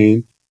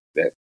beforehand,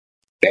 that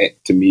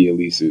to me at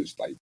least is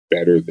like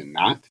better than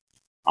not.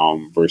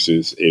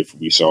 Versus if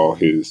we saw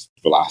his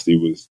velocity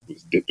was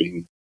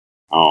dipping,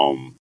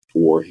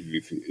 or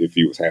if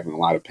he was having a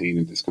lot of pain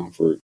and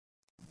discomfort,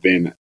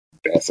 then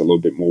that's a little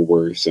bit more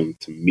worrisome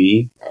to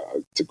me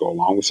to go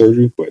along with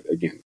surgery. But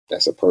again,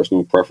 that's a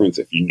personal preference.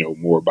 If you know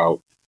more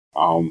about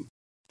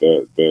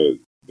the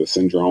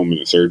syndrome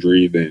and the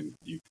surgery, then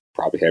you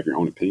probably have your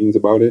own opinions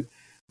about it.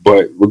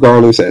 But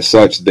regardless, as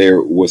such,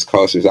 there was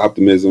cautious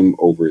optimism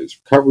over his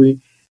recovery,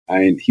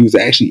 and he was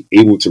actually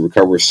able to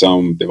recover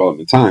some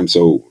development time.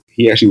 So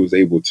he actually was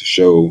able to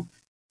show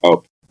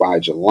up by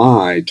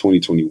July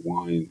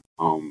 2021.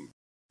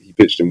 He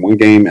pitched in one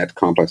game at the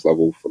complex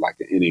level for like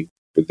an inning,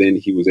 but then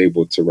he was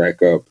able to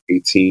rack up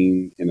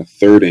 18 and a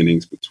third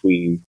innings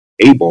between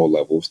A-ball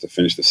levels to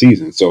finish the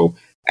season. So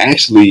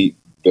actually,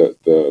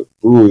 the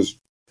Brewers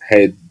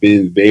had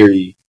been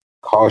very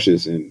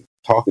cautious in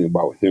talking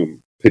about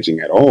him pitching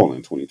at all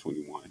in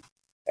 2021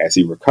 as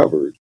he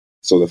recovered.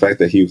 So the fact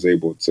that he was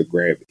able to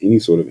grab any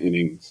sort of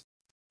innings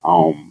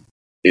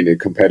in a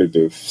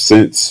competitive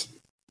sense,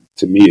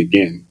 to me,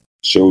 again,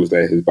 shows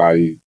that his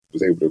body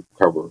was able to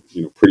recover,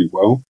 pretty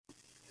well.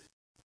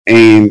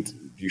 And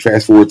you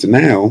fast forward to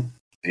now,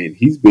 and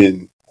he's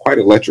been quite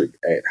electric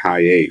at high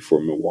A for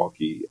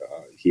Milwaukee.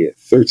 He had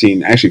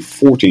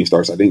 14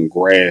 starts. I didn't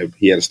grab.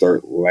 He had a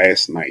start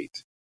last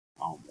night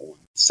on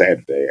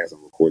Saturday, as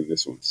I'm recording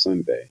this on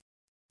Sunday.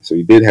 So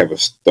he did have a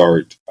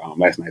start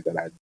last night that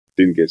I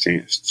didn't get a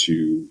chance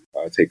to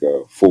take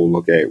a full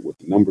look at what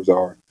the numbers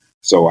are.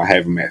 So I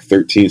have him at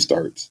 13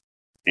 starts,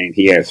 and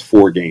he has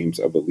 4 games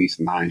of at least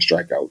 9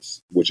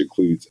 strikeouts, which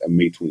includes a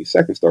May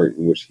 22nd start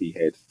in which he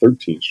had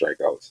 13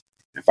 strikeouts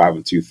and 5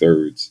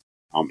 2/3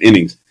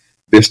 innings.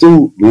 There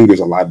still lingers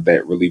a lot of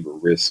that reliever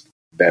risk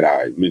that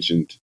I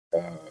mentioned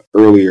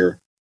earlier.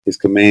 His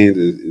command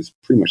is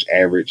pretty much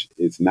average.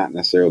 It's not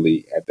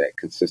necessarily at that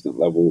consistent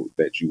level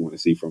that you want to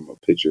see from a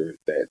pitcher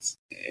that's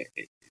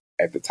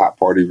at the top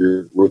part of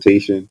your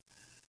rotation.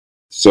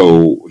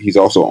 So he's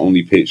also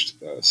only pitched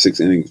 6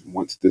 innings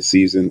once this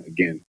season.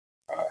 Again,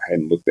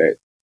 hadn't looked at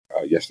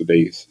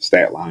yesterday's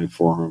stat line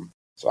for him,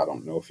 so I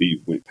don't know if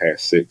he went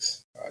past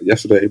 6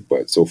 yesterday,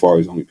 but so far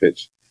he's only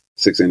pitched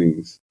 6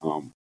 innings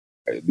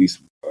at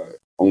least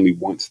only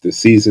once this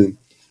season.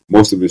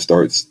 Most of his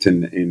starts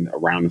tend to end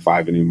around the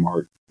 5 inning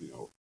mark,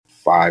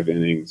 5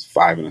 innings,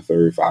 5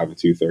 1/3, 5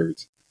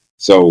 2/3.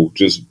 So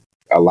just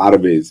a lot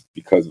of it is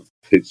because of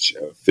pitch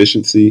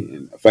efficiency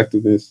and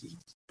effectiveness,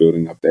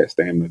 building up that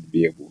stamina to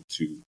be able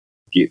to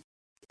get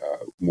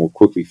more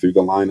quickly through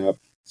the lineup.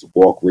 His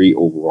walk rate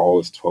overall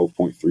is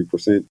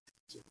 12.3%.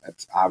 So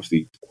that's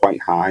obviously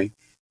quite high.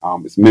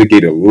 It's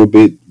mitigated a little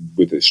bit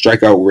with the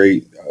strikeout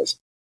rate,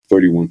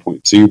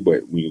 31.2.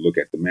 But when you look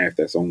at the math,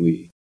 that's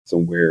only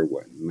somewhere,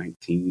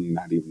 19,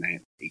 not even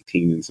that,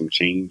 18 and some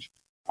change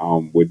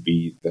would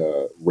be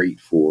the rate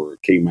for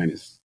K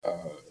minus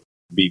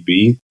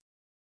BB.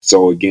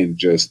 So again,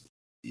 just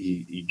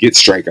he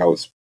gets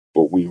strikeouts,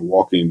 but when you're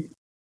walking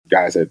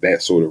guys at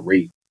that sort of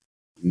rate,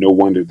 no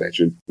wonder that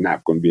you're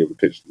not going to be able to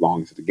pitch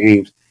long into the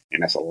games.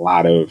 And that's a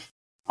lot of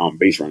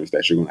base runners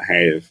that you're going to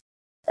have.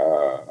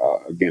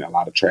 Again, a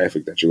lot of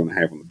traffic that you're going to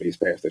have on the base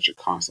paths that you're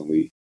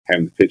constantly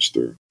having to pitch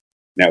through.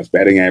 Now, his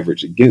batting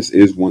average against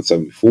is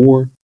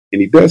 174,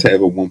 and he does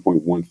have a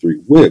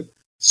 1.13 whip.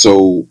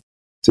 So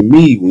to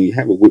me, when you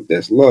have a whip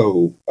that's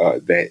low,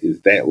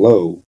 that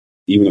low,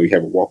 even though you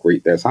have a walk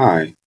rate that's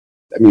high,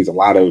 that means a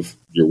lot of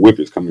your whip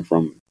is coming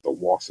from the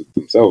walks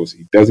themselves.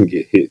 He doesn't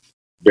get hit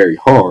very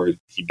hard.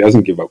 He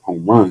doesn't give up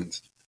home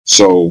runs.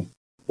 So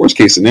worst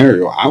case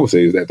scenario, I would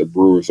say, is that the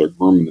Brewers are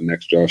grooming the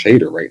next Josh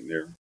Hader right in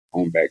their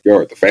own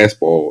backyard. The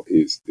fastball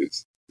is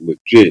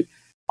legit.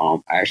 I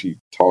actually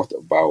talked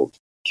about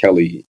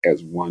Kelly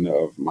as one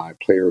of my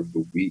player of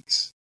the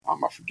weeks. I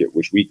forget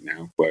which week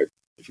now, but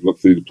if you look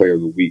through the player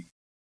of the week,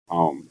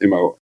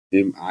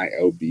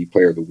 MILB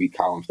player of the week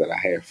columns that I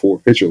have for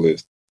Pitcher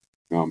List,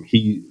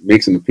 he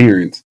makes an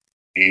appearance.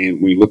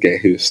 And when you look at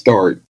his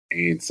start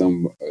and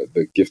some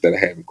the gift that I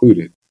have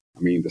included,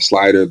 I mean, the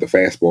slider, the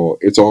fastball,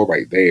 it's all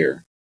right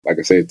there. Like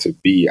I said, to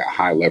be a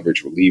high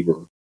leverage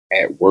reliever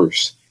at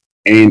worst.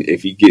 And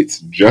if he gets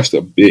just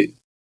a bit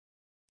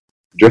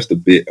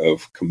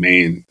of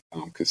command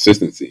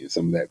consistency and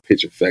some of that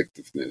pitch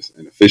effectiveness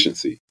and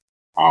efficiency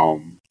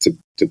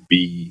to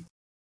be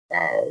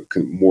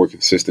more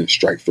consistent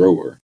strike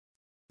thrower,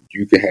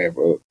 you could have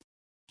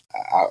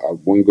I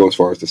wouldn't go as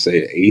far as to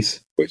say an ace,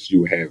 but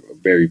you have a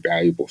very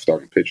valuable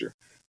starting pitcher.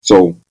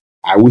 So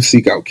I would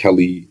seek out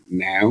Kelly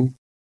now,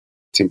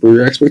 temper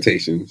your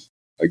expectations.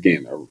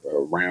 Again,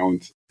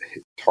 around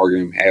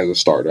targeting him as a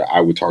starter,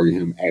 I would target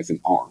him as an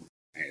arm,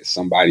 as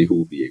somebody who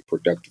will be a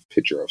productive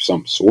pitcher of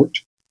some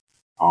sort.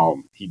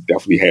 He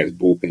definitely has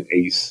bullpen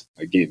ace,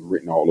 again,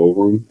 written all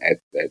over him at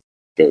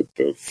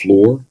the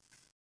floor.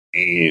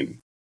 And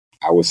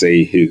I would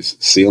say his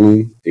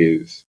ceiling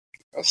is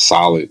a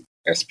solid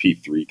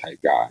SP3 type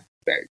guy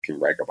that can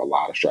rack up a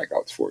lot of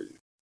strikeouts for you.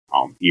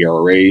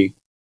 ERA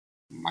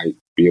might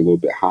be a little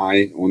bit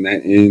high on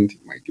that end,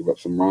 might give up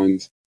some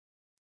runs.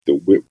 The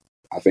whip,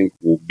 I think,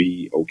 will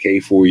be okay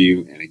for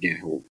you. And again,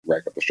 he'll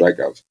rack up the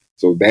strikeouts.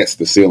 So that's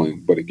the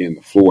ceiling. But again,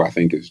 the floor, I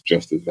think, is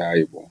just as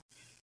valuable.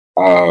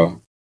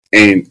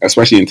 And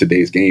especially in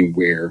today's game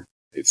where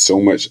it's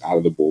so much out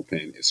of the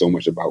bullpen, it's so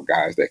much about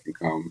guys that can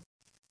come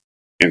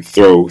and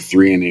throw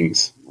 3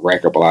 innings,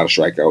 rack up a lot of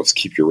strikeouts,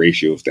 keep your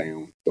ratios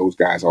down. Those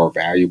guys are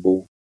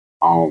valuable.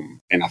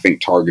 And I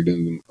think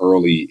targeting them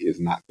early is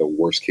not the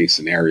worst case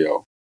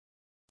scenario.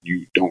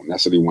 You don't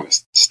necessarily want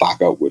to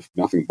stock up with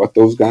nothing but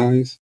those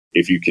guys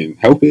if you can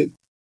help it.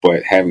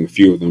 But having a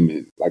few of them,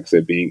 and like I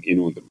said, being in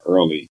on them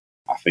early,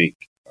 I think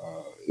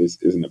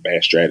isn't a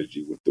bad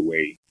strategy with the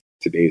way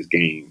today's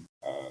game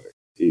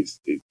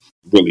it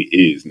really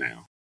is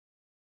now.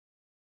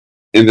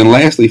 And then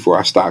lastly, for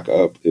our stock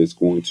up is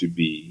going to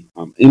be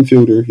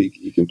infielder.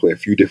 He can play a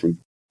few different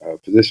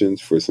positions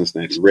for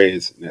Cincinnati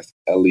Reds, and that's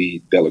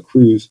Elly De La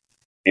Cruz.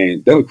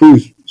 And De La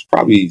Cruz is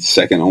probably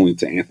second only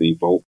to Anthony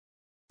Volpe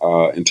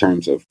in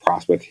terms of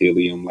prospect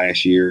helium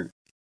last year.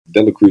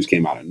 De La Cruz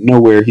came out of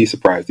nowhere. He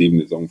surprised even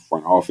his own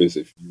front office.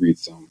 If you read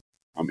some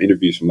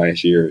interviews from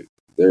last year,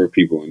 there were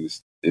people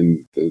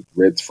in the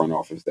Reds front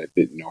office that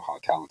didn't know how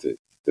talented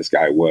this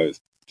guy was.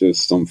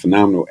 Just some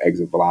phenomenal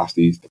exit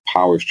velocities. The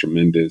power is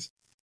tremendous.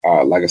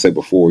 Like I said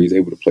before, he's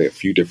able to play a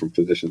few different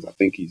positions. I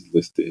think he's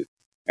listed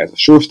as a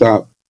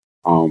shortstop,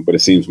 but it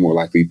seems more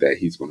likely that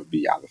he's going to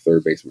be either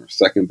third baseman or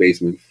second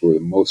baseman for the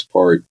most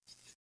part,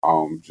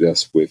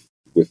 just with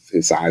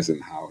his size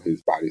and how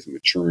his body's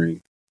maturing.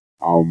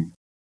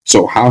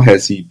 So how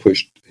has he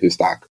pushed his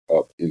stock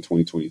up in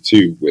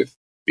 2022 with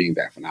being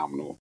that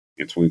phenomenal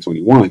in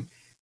 2021?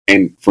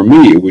 And for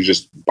me, it was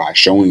just by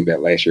showing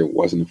that last year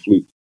wasn't a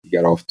fluke. He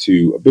got off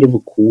to a bit of a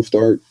cool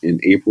start in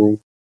April.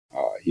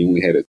 He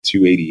only had a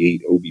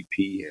 288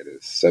 OBP, had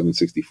a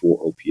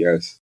 764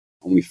 OPS,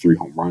 only 3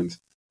 home runs.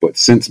 But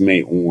since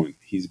May on,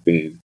 he's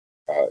been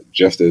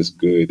just as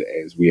good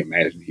as we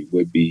imagined he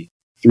would be.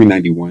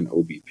 391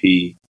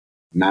 OBP,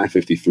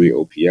 953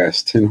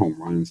 OPS, 10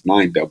 home runs,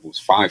 9 doubles,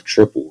 5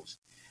 triples.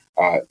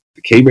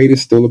 The K rate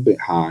is still a bit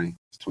high.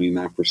 It's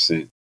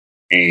 29%.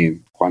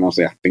 And quite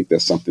honestly, I think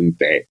that's something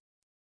that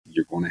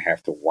you're going to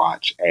have to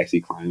watch as he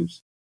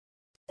climbs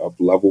up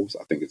levels.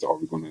 I think it's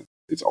always going to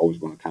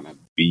kind of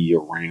be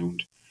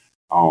around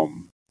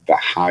the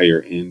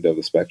higher end of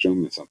the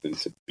spectrum. It's something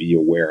to be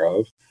aware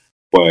of.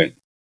 But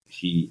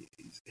he's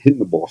hitting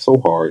the ball so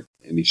hard,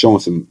 and he's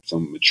showing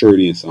some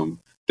maturity and some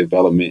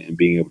development and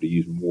being able to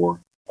use more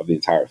of the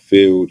entire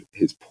field.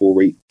 His pull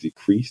rate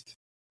decreased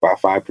by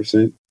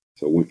 5%.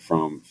 So it went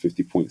from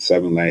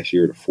 50.7 last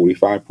year to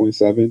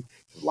 45.7.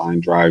 line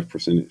drive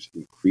percentage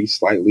increased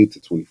slightly to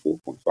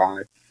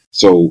 24.5.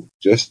 So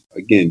just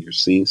again, you're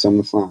seeing some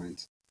of the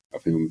signs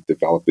of him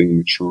developing,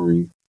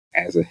 maturing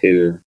as a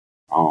hitter.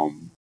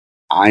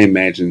 I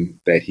imagine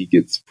that he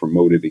gets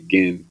promoted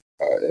again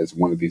as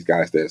one of these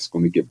guys that's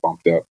going to get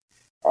bumped up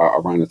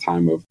around the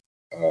time of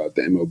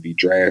the MLB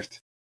draft,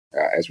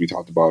 as we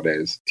talked about,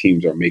 as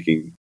teams are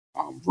making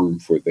room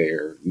for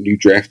their new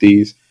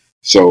draftees.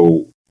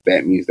 So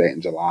that means that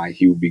in July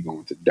he will be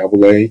going to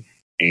Double-A,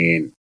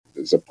 and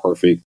it's a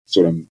perfect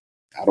sort of,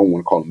 I don't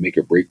want to call it make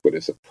or break, but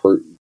it's a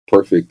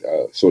perfect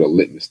sort of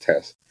litmus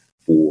test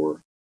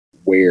for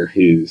where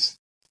his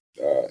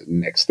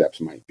next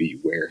steps might be,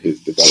 where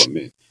his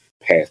development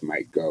path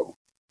might go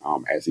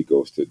as he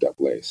goes to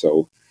Double-A.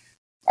 So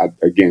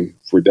again,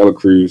 for De La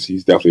Cruz,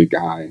 he's definitely a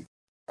guy.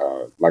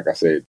 Like I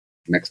said,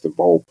 next to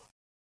Volpe,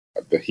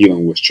 the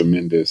healing was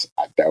tremendous.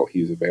 I doubt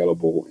he's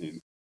available in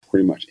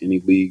pretty much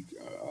any league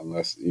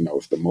unless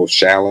it's the most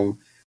shallow.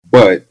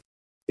 But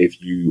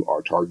if you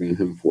are targeting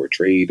him for a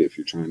trade, if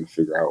you're trying to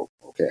figure out,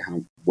 okay,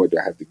 what do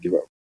I have to give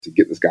up to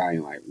get this guy,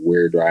 and like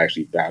where do I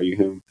actually value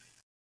him,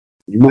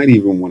 you might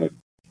even want to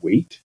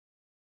wait.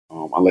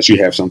 Unless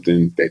you have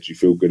something that you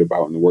feel good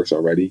about in the works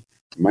already,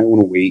 you might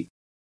want to wait,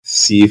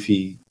 see if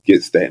he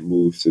gets that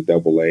move to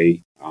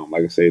Double-A,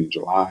 like I said, in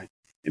July.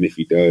 And if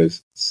he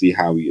does, see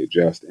how he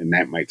adjusts. And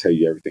that might tell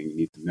you everything you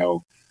need to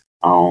know.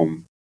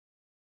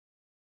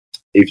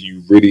 If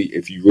you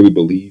really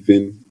believe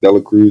in De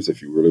La Cruz,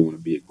 if you really want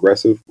to be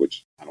aggressive,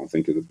 which I don't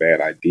think is a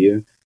bad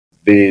idea,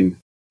 then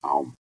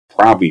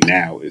probably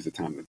now is the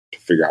time to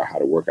figure out how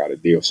to work out a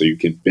deal so you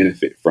can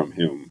benefit from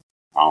him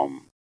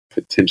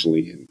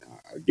potentially. And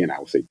again, I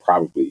would say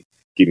probably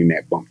getting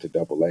that bump to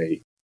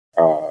Double-A,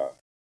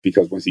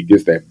 because once he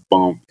gets that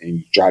bump and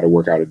you try to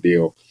work out a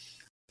deal,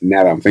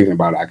 now that I'm thinking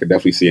about it, I could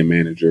definitely see a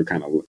manager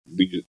kind of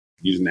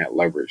using that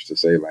leverage to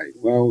say, like,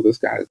 well, this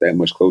guy is that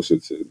much closer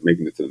to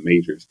making it to the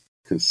majors,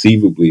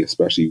 conceivably,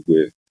 especially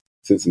with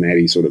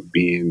Cincinnati sort of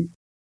being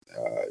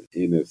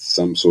in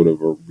some sort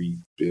of a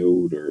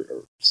rebuild,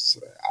 or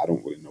I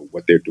don't really know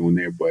what they're doing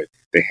there, but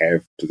they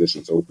have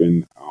positions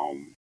open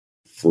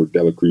for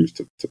De La Cruz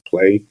to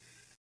play.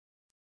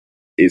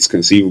 It's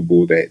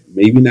conceivable that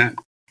maybe not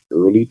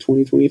early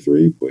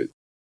 2023, but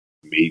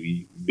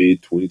maybe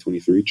mid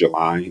 2023,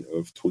 July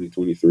of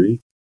 2023,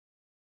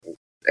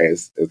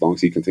 as long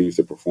as he continues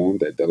to perform,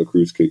 that De La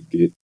Cruz could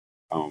get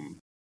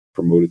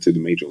promoted to the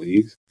major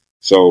leagues.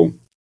 So,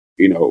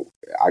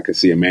 I could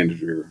see a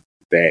manager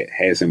that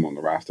has him on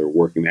the roster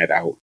working that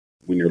out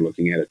when they're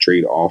looking at a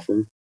trade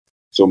offer.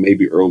 So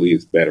maybe early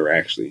is better,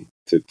 actually,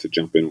 to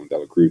jump in on De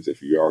La Cruz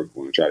if you are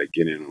going to try to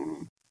get in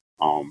on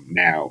him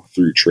now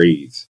through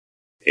trades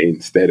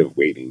instead of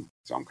waiting.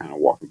 So I'm kind of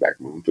walking back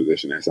my own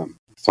position as I'm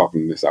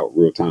talking this out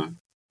real time.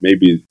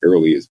 Maybe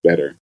early is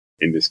better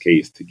in this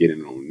case to get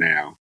in on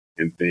now,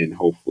 and then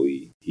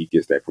hopefully he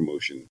gets that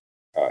promotion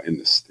in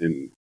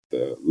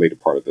the later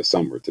part of the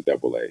summer to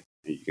Double-A, and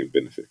you can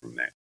benefit from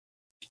that.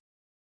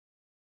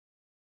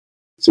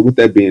 So with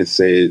that being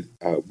said,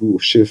 we will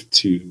shift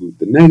to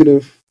the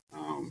negative,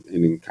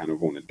 and then kind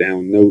of on a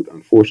down note,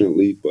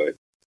 unfortunately, but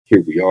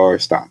here we are,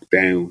 stock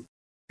down.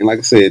 And like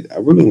I said, I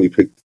really only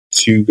picked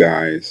two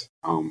guys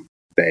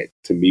that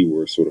to me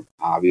were sort of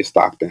obvious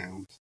stock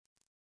downs.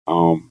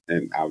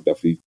 And I'll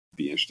definitely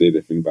be interested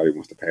if anybody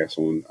wants to pass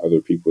on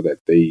other people that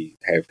they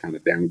have kind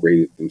of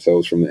downgraded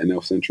themselves from the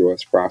NL Central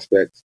as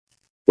prospects.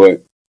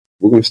 But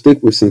we're going to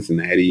stick with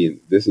Cincinnati, and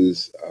this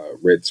is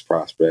Reds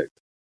prospect,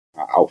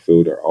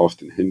 outfielder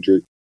Austin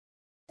Hendrick.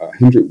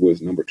 Hendrick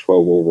was number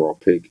 12 overall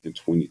pick in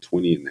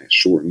 2020 in that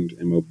shortened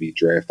MLB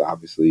draft,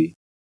 obviously,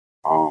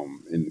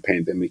 in the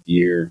pandemic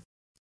year.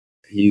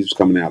 He's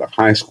coming out of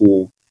high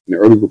school, and the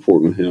early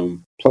report on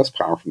him, plus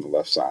power from the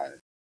left side.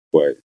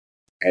 But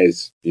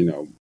as you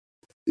know,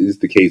 is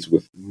the case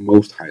with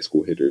most high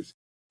school hitters,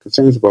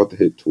 concerns about the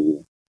hit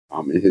tool,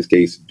 in his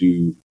case,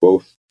 due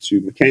both to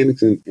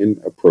mechanics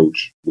and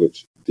approach,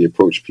 which the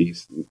approach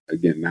piece,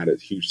 again, not a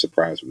huge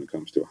surprise when it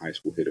comes to a high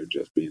school hitter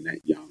just being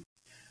that young.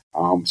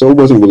 So it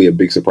wasn't really a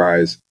big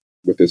surprise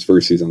with his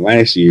first season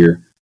last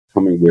year,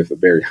 coming with a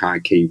very high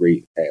K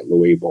rate at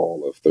low A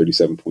ball of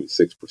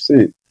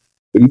 37.6%.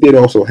 But he did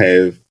also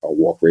have a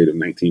walk rate of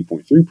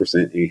 19.3%,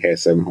 and he had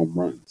 7 home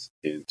runs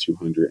in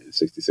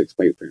 266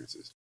 plate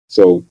appearances.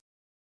 So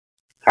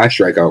high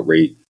strikeout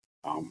rate,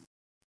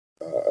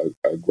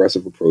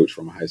 aggressive approach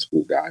from a high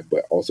school guy,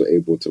 but also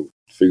able to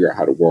figure out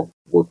how to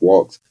work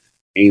walks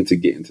and to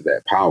get into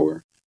that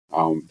power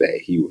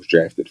that he was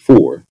drafted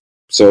for.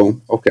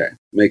 So, okay,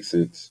 makes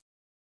sense.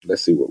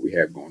 Let's see what we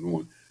have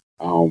going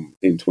on.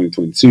 In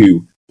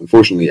 2022,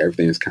 unfortunately,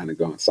 everything has kind of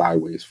gone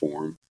sideways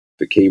for him.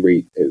 The K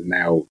rate is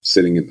now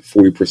sitting in the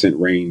 40%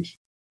 range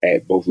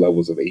at both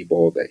levels of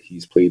A-ball that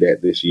he's played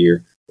at this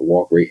year. The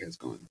walk rate has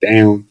gone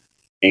down,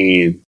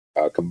 and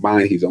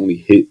combined, he's only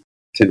hit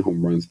 10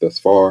 home runs thus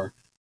far.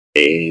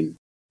 And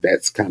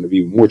that's kind of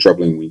even more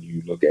troubling when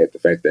you look at the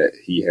fact that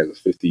he has a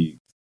 50%,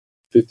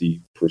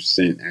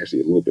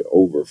 actually a little bit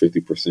over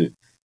 50%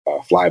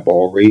 fly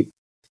ball rate.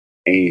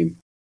 And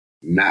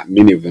not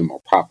many of them are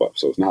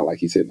pop-ups. So it's not like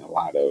he's hitting a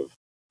lot of,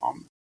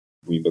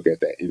 when you look at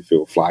that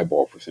infield fly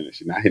ball percentage,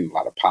 he's not hitting a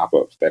lot of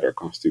pop-ups that are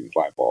constituting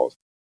fly balls.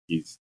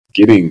 He's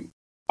getting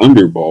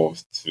under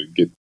balls to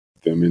get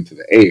them into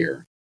the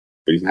air,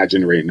 but he's not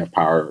generating enough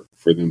power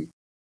for them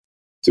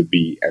to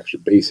be extra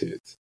base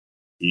hits.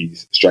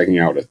 He's striking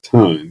out a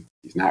ton.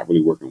 He's not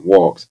really working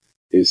walks.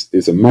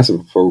 It's a mess of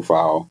a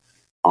profile.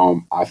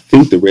 I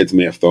think the Reds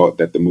may have thought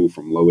that the move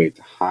from low A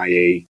to high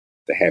A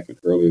that happened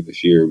earlier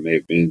this year may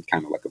have been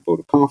kind of like a vote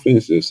of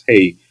confidence. Just,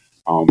 hey,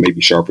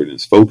 maybe sharpen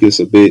his focus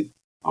a bit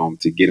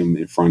to get him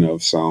in front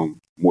of some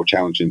more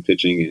challenging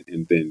pitching,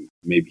 and then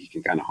maybe he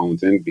can kind of hone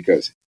in,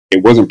 because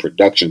it wasn't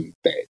production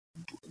that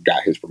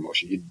got his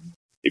promotion.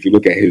 If you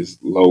look at his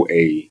low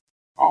A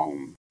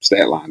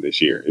stat line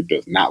this year, it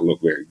does not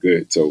look very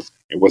good. So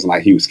it wasn't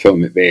like he was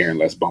killing it there and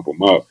let's bump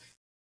him up.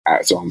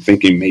 So I'm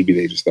thinking maybe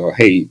they just thought,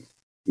 hey,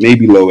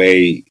 maybe low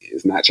A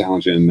is not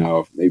challenging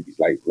enough. Maybe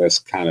let's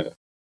kind of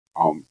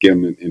get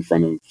him in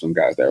front of some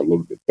guys that are a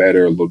little bit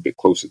better, a little bit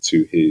closer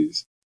to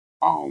his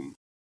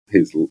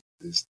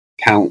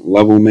talent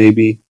level,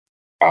 maybe,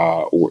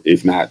 or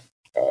if not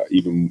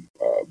even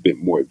a bit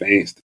more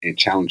advanced, and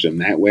challenge him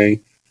that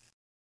way.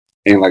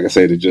 And like I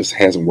said, it just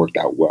hasn't worked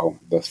out well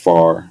thus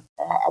far.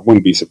 I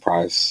wouldn't be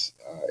surprised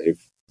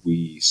if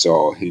we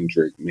saw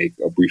Hendrick make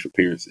a brief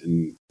appearance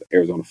in the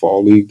Arizona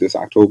Fall League this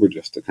October,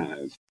 just to kind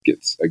of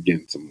get,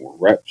 again, some more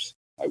reps.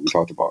 Like we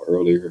talked about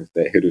earlier,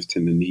 that hitters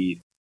tend to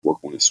need work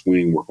on his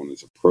swing, work on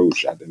his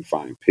approach,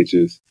 identifying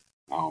pitches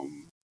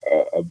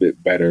a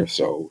bit better.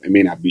 So it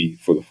may not be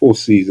for the full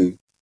season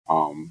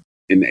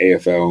in the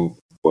AFL,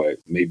 but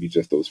maybe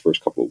just those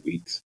first couple of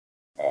weeks.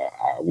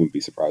 I wouldn't be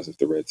surprised if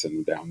the Reds send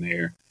him down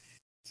there.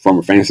 From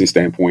a fantasy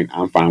standpoint,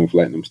 I'm fine with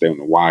letting him stay on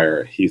the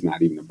wire. He's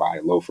not even a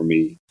buy low for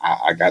me.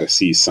 I got to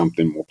see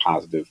something more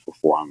positive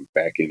before I'm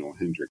back in on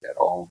Hendrick at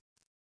all.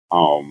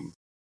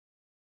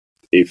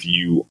 If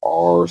you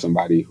are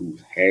somebody who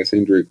has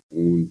Hendrick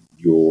on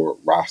your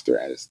roster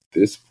at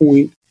this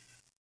point,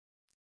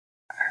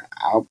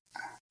 I'll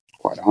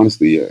quite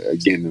honestly,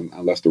 again,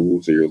 unless the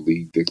rules of your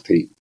league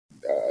dictate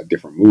a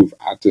different move,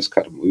 I just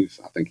cut him loose.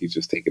 I think he's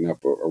just taking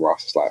up a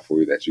roster slot for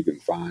you that you can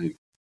find.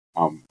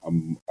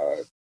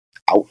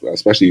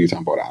 Especially you're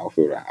talking about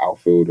an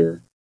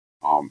outfielder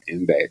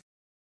in that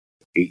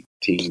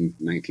 18,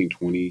 19,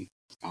 20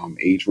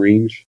 age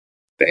range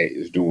that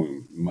is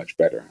doing much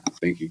better. I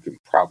think you can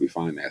probably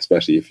find that,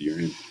 especially if you're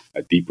in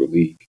a deeper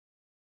league.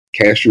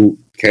 Cash your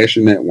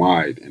net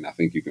wide, and I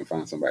think you can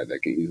find somebody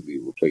that can easily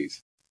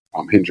replace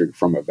Hendrick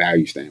from a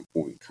value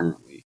standpoint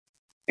currently.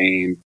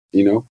 And,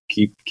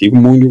 keep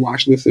him on your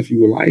watch list if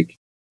you would like.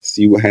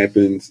 See what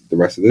happens the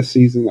rest of this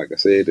season. Like I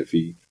said, if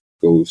he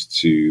goes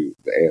to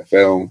the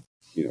AFL,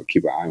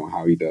 keep an eye on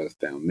how he does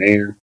down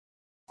there.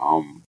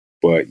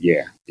 But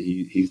yeah,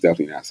 he's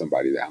definitely not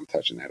somebody that I'm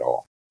touching at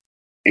all.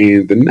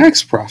 And the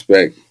next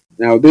prospect,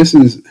 now this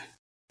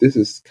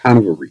is kind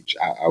of a reach.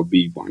 I'll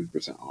be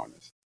 100%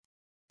 honest.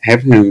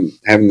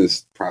 Having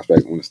this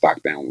prospect on the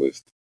stock down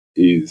list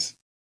is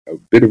a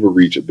bit of a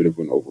reach, a bit of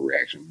an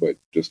overreaction, but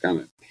just kind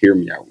of hear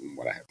me out on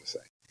what I have to say.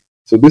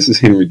 So this is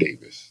Henry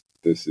Davis.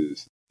 This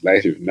is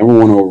last year's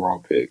 #1 overall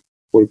pick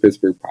for the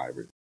Pittsburgh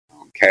Pirates,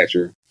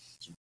 catcher.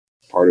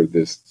 Part of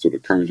this sort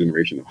of current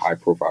generation of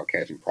high-profile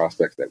catching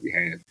prospects that we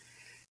have.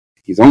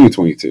 He's only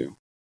 22.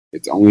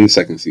 It's only his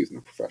second season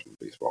of professional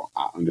baseball.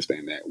 I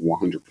understand that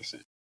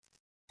 100%.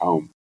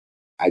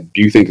 I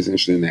do think it's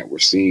interesting that we're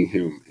seeing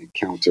him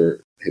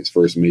encounter his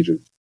first major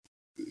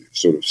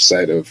sort of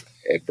set of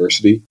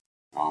adversity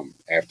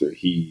after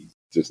he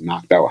just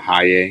knocked out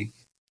high A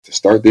to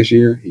start this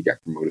year. He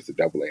got promoted to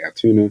Double A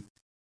Altoona.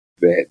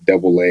 That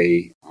Double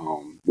A,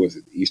 was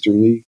it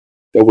Eastern League?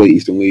 Double A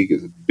Eastern League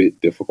is a bit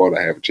difficult.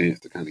 I have a chance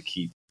to kind of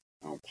keep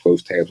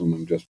close tabs on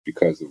them just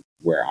because of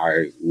where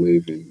I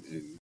live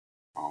and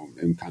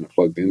am kind of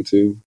plugged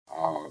into.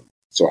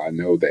 So I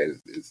know that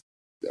it's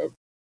a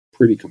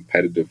pretty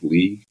competitive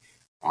league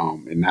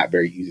and not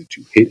very easy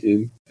to hit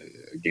in.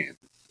 Again,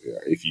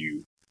 if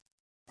you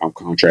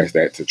contrast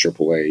that to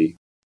AAA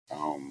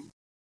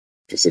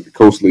Pacific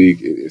Coast League,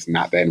 it's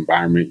not that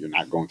environment. You're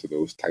not going to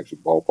those types of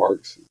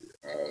ballparks.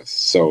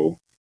 So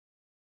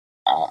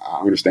I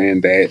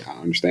understand that.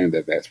 I understand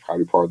that that's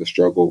probably part of the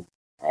struggle.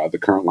 The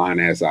current line,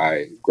 as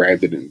I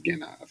grabbed it, and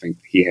again, I think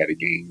he had a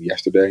game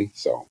yesterday,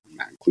 so I'm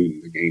not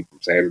including the game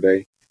from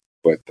Saturday.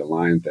 But the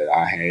line that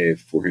I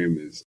have for him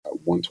is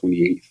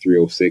 128,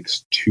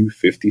 306,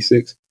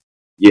 256.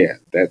 Yeah,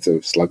 that's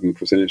a slugging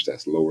percentage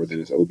that's lower than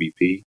his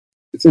OBP.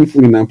 It's in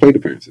 49 plate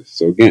appearances.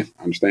 So again,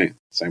 I understand.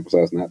 Sample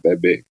size not that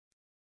big.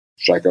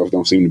 Strikeouts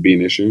don't seem to be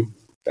an issue.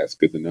 That's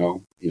good to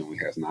know. He only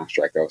has 9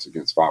 strikeouts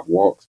against 5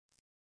 walks.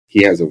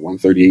 He has a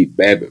 138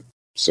 BABIP.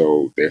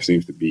 So there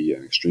seems to be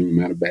an extreme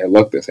amount of bad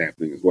luck that's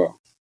happening as well.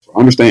 So I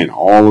understand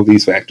all of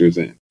these factors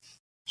in.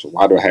 So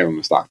why do I have him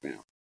in stock down?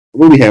 I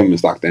really have him in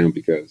stock down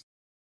because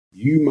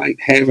you might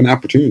have an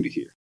opportunity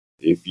here.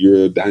 If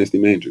you're a dynasty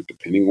manager,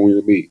 depending on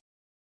your league,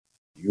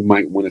 you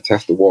might want to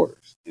test the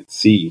waters and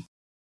see,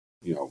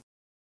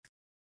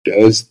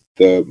 does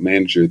the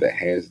manager that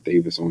has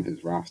Davis on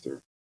his roster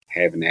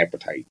have an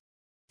appetite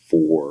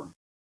for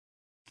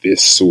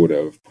this sort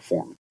of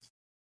performance?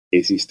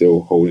 Is he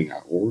still holding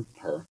out, or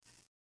her?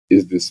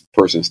 Is this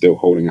person still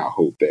holding out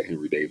hope that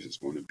Henry Davis is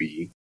going to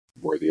be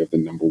worthy of the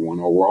number 1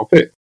 overall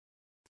pick?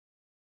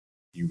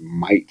 You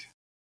might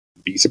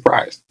be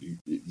surprised.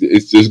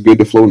 It's just good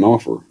to float an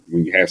offer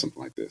when you have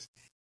something like this.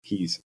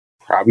 He's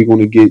probably going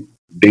to get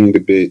dinged a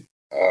bit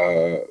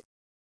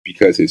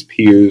because his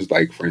peers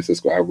like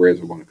Francisco Alvarez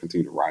are going to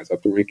continue to rise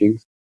up the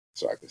rankings.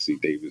 So I can see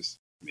Davis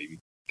maybe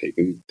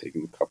taking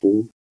a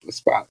couple of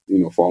spots,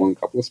 falling a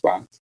couple of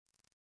spots.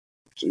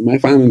 So you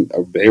might find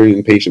a very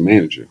impatient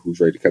manager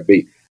who's ready to cut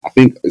bait. I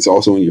think it's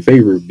also in your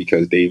favor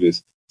because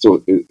Davis,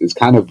 so it's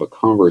kind of a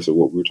converse of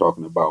what we were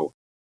talking about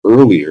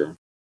earlier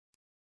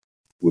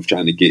with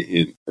trying to get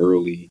in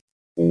early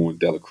on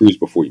Dela Cruz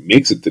before he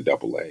makes it to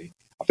AA.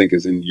 I think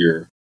it's in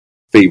your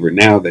favor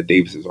now that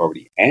Davis is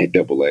already at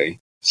AA,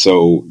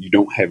 so you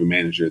don't have a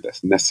manager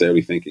that's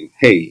necessarily thinking,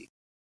 hey,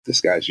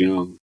 this guy's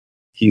young,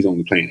 he's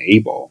only playing A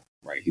ball,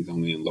 right? He's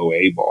only in low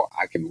A ball.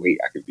 I can wait,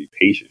 I can be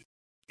patient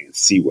and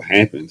see what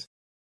happens.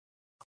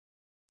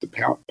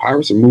 The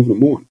Pirates are moving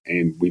him on,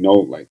 and we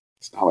know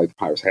it's not like the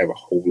Pirates have a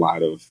whole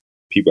lot of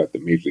people at the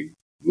major league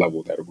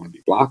level that are going to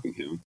be blocking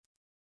him.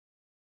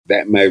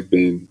 That may have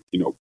been,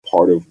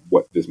 part of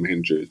what this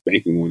manager is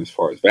banking on as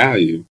far as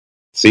value.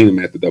 Seeing him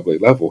at the AA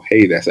level,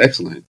 hey, that's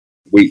excellent.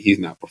 Wait, he's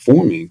not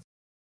performing.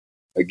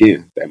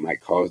 Again, that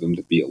might cause them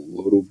to be a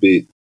little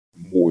bit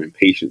more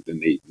impatient than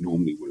they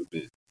normally would have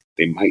been.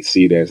 They might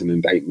see it as an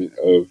indictment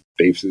of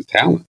Davis's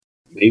talent.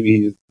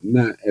 Maybe he's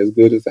not as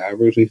good as I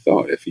originally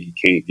thought if he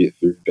can't get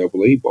through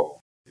AA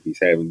ball, if he's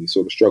having these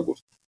sort of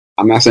struggles.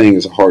 I'm not saying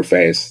it's a hard,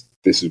 fast,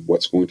 this is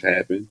what's going to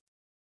happen.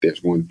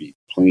 There's going to be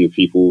plenty of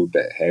people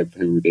that have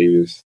Henry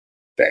Davis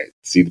that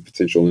see the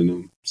potential in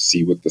him,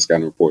 see what the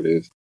scouting report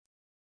is,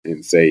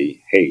 and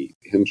say, hey,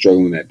 him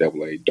struggling at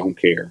AA, don't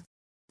care.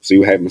 See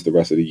what happens the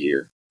rest of the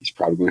year. He's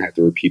probably going to have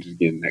to repeat it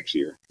again next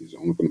year. He's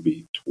only going to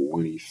be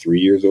 23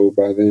 years old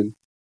by then,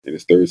 in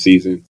his 3rd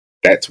season.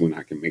 That's when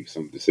I can make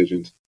some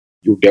decisions.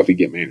 You'll definitely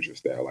get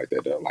managers that are like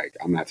that. They're like,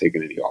 I'm not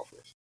taking any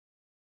offers.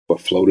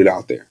 But float it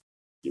out there.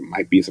 You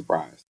might be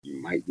surprised.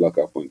 You might luck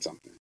up on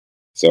something.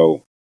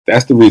 So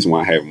that's the reason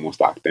why I have him on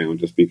stock down,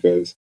 just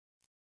because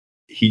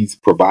he's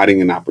providing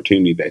an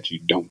opportunity that you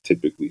don't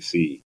typically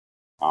see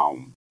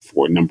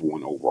for number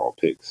 1 overall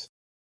picks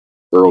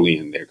early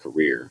in their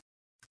career.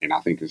 And I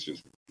think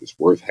it's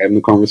worth having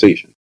the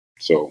conversation.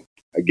 So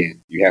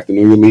again, you have to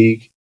know your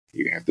league.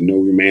 You have to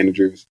know your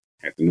managers.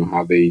 You have to know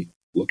how they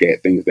look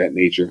at things of that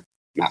nature.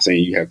 Not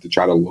saying you have to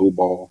try to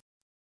lowball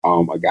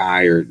a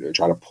guy or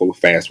try to pull a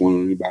fast one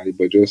on anybody,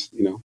 but just,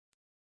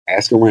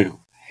 ask around.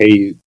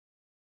 Hey,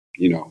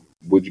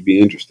 would you be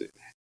interested?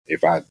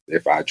 If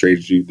I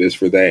traded you this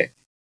for that,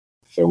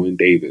 throw in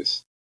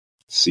Davis,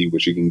 see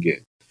what you can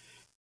get.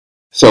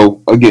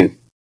 So again,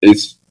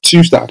 it's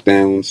 2 stock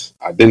downs.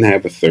 I didn't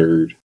have a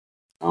third.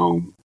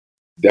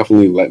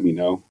 Definitely let me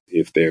know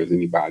if there's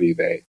anybody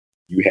that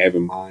you have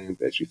in mind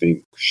that you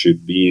think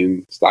should be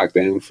in stock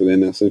down for the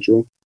NL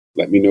Central.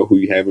 Let me know who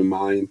you have in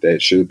mind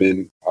that should have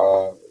been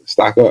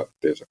stock up.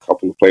 There's a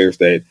couple of players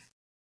that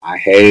I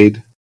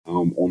had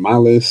on my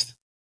list.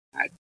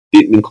 I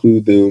didn't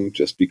include them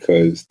just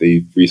because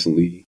they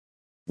recently,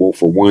 well,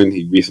 for one,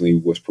 he recently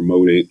was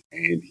promoted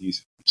and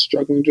he's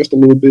struggling just a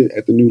little bit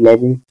at the new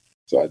level.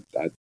 So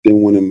I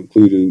didn't want to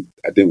include him.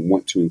 I didn't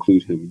want to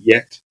include him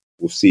yet.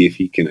 We'll see if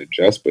he can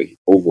adjust, but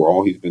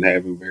overall, he's been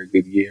having a very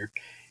good year.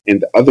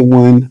 And the other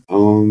one,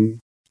 the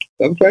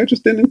other player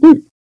just didn't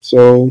include.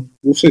 So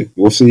we'll see.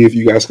 We'll see if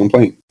you guys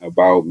complain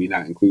about me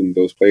not including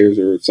those players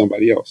or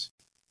somebody else.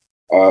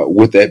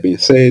 With that being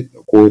said,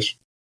 of course,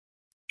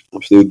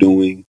 I'm still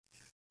doing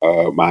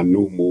my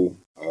normal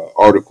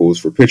articles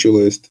for Pitcher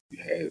List.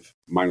 You have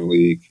minor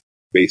league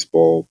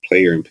baseball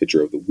player and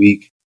pitcher of the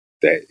week.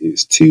 That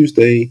is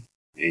Tuesday.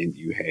 And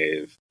you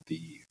have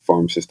the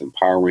farm system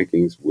power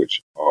rankings,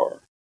 which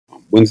are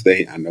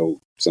Wednesday. I know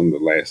some of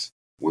the last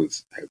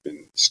ones have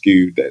been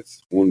skewed.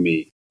 That's on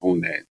me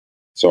on that.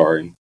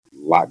 Sorry. A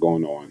lot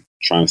going on.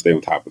 Trying to stay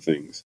on top of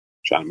things.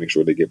 Trying to make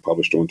sure they get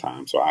published on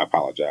time. So I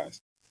apologize.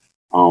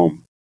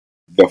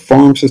 The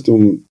farm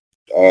system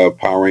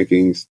power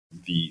rankings,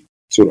 the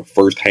sort of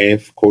first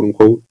half, quote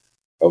unquote,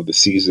 of the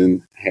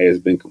season has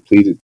been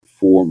completed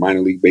for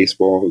minor league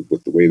baseball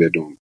with the way they're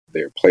doing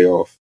their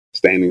playoff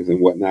standings and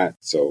whatnot.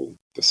 So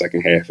the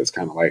second half is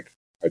kind of like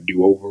a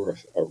do-over,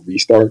 a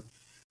restart.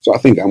 So I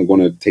think I'm going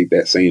to take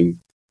that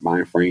same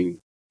mind frame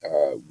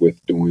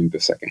with doing the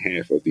second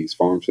half of these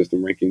farm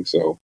system rankings.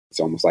 So it's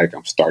almost like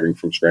I'm starting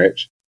from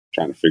scratch,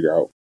 trying to figure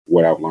out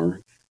what I've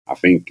learned. I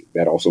think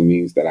that also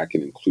means that I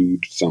can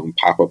include some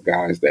pop-up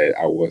guys that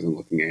I wasn't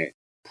looking at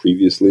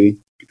previously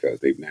because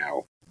they've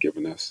now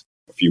given us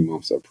a few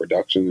months of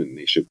production and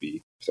they should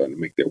be starting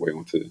to make their way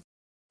onto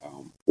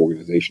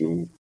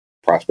organizational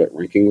prospect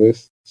ranking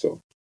lists. So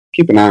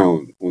keep an eye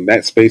on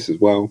that space as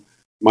well.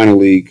 Minor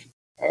league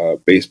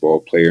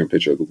baseball player and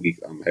pitcher of the week.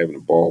 I'm having a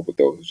ball with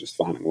those, just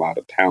finding a lot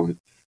of talent.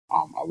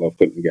 I love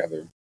putting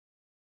together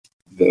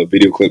the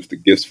video clips, the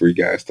GIFs for you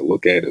guys to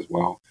look at as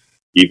well,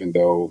 even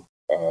though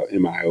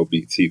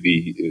MILB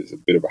TV is a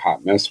bit of a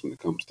hot mess when it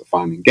comes to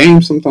finding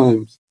games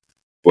sometimes.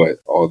 But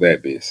all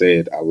that being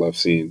said, I love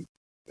seeing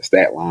the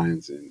stat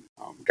lines and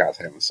guys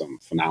having some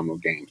phenomenal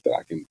games that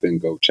I can then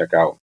go check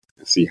out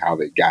and see how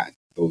they got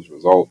those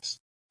results,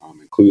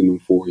 including them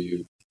for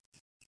you.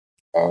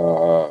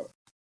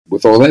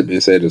 With all that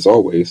being said, as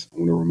always, I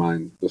want to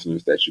remind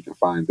listeners that you can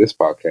find this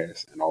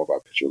podcast and all of our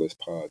Pitcher List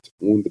pods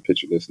on the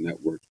Pitcher List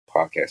Network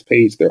podcast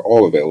page. They're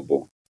all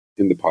available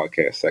in the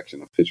podcast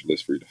section of Pitcher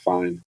List for you to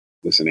find,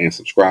 listen, and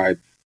subscribe.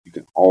 You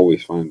can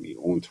always find me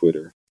on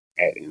Twitter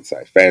at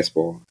Inside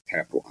Fastball,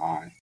 capital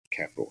I,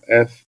 capital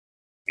F.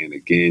 And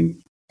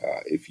again,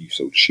 if you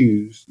so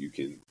choose, you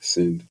can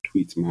send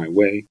tweets my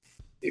way.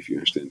 If you're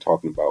interested in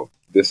talking about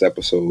this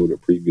episode or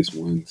previous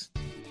ones,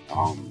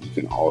 you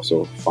can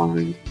also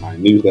find my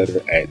newsletter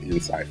at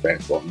Inside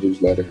Fastball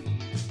Newsletter.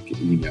 You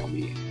can email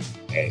me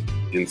at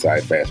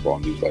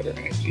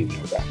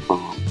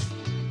insidefastballnewsletter@gmail.com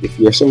if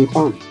you are so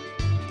inclined.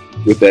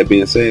 With that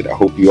being said, I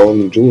hope you all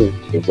enjoy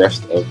the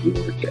rest of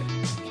your day.